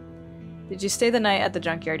 Did you stay the night at the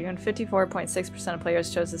junkyard? You and 54.6% of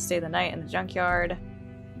players chose to stay the night in the junkyard.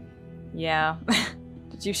 Yeah.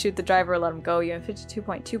 Did you shoot the driver or let him go? You and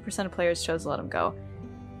 52.2% of players chose to let him go.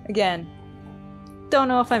 Again, don't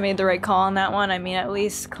know if I made the right call on that one. I mean, at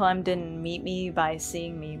least Clem didn't meet me by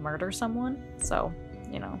seeing me murder someone. So,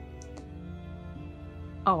 you know.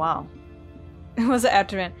 Oh, wow. It was an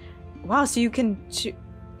afternoon. Wow, so you can shoot.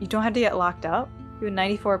 You don't have to get locked up? You had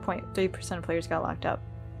 94.3% of players got locked up.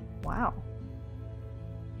 Wow.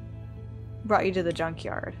 Brought you to the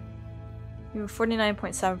junkyard. You have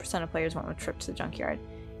 49.7% of players went with trip to the junkyard.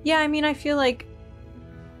 Yeah, I mean, I feel like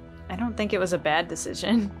I don't think it was a bad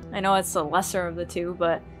decision. I know it's the lesser of the two,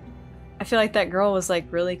 but I feel like that girl was like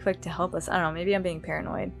really quick to help us. I don't know, maybe I'm being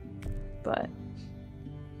paranoid, but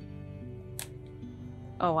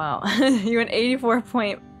oh wow. You and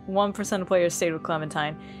 84.1% of players stayed with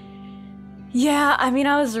Clementine. Yeah, I mean,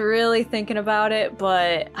 I was really thinking about it,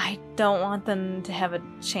 but I don't want them to have a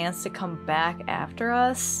chance to come back after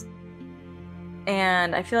us.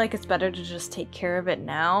 And I feel like it's better to just take care of it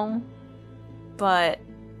now. But,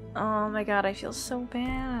 oh my god, I feel so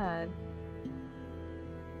bad.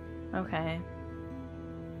 Okay.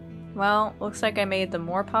 Well, looks like I made the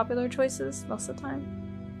more popular choices most of the time.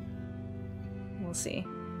 We'll see.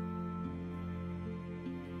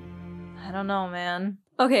 I don't know, man.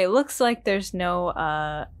 Okay, looks like there's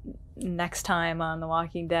no next time on The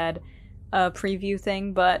Walking Dead preview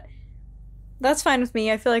thing, but that's fine with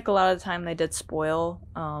me. I feel like a lot of the time they did spoil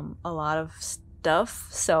a lot of stuff,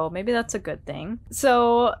 so maybe that's a good thing.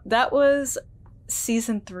 So that was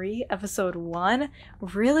Season 3, Episode 1.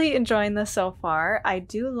 Really enjoying this so far. I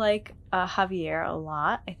do like Javier a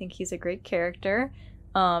lot. I think he's a great character.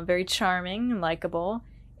 Very charming and likable.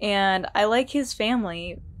 And I like his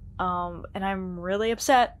family. And I'm really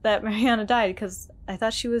upset that Mariana died because I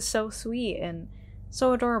thought she was so sweet and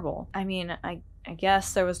so adorable. I mean, I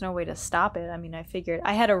guess there was no way to stop it. I mean,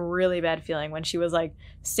 I had a really bad feeling when she was like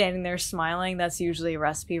standing there smiling. That's usually a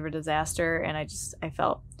recipe for disaster, and I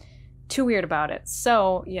felt too weird about it.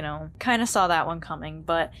 So, you know, kind of saw that one coming,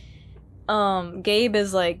 but Gabe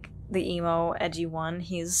is like the emo, edgy one.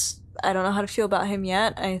 I don't know how to feel about him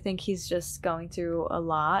yet. I think he's just going through a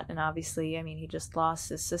lot, and obviously, I mean, he just lost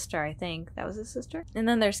his sister, I think. That was his sister? And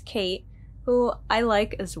then there's Kate, who I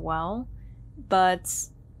like as well, but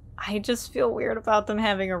I just feel weird about them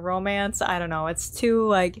having a romance. I don't know, it's too,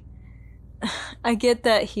 like, I get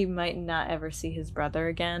that he might not ever see his brother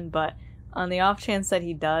again, but on the off chance that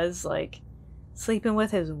he does, like, sleeping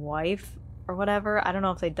with his wife or whatever, I don't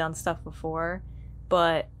know if they've done stuff before,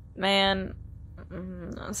 but, man,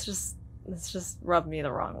 it's just rubbed me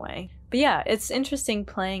the wrong way. But yeah, it's interesting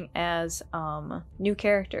playing as new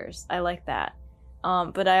characters. I like that.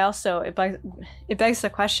 But I also, it begs the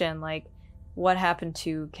question, like, what happened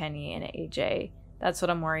to Kenny and AJ? That's what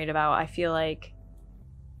I'm worried about. I feel like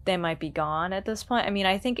they might be gone at this point. I mean,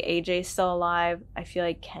 I think AJ's still alive. I feel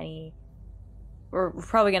like Kenny, we're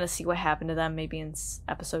probably gonna see what happened to them maybe in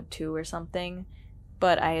episode 2 or something,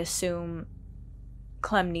 but I assume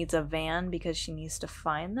Clem needs a van because she needs to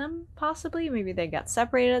find them, possibly. Maybe they got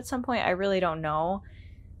separated at some point. I really don't know.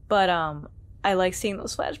 But I like seeing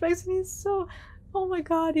those flashbacks, and he's so, oh my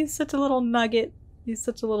god, he's such a little nugget. He's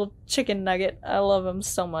such a little chicken nugget. I love him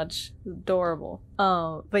so much. He's adorable.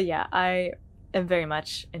 But yeah, I am very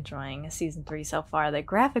much enjoying Season 3 so far. The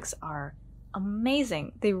graphics are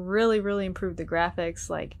amazing. They really, really improved the graphics.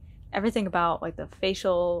 Like, everything about, like, the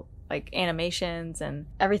facial, like, animations and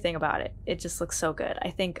everything about it. It just looks so good.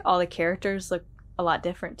 I think all the characters look a lot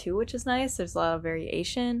different too, which is nice. There's a lot of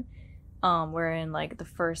variation. Where in, like, the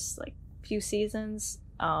first, like, few seasons,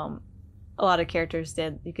 a lot of characters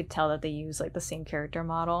you could tell that they use, like, the same character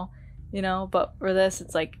model, you know? But for this,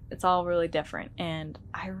 it's like, it's all really different, and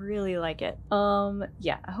I really like it.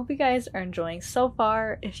 Yeah, I hope you guys are enjoying so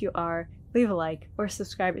far. If you are, leave a like or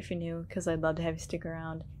subscribe if you're new, because I'd love to have you stick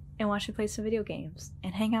around and watch me play some video games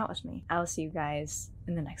and hang out with me. I will see you guys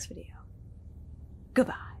in the next video.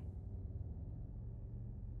 Goodbye.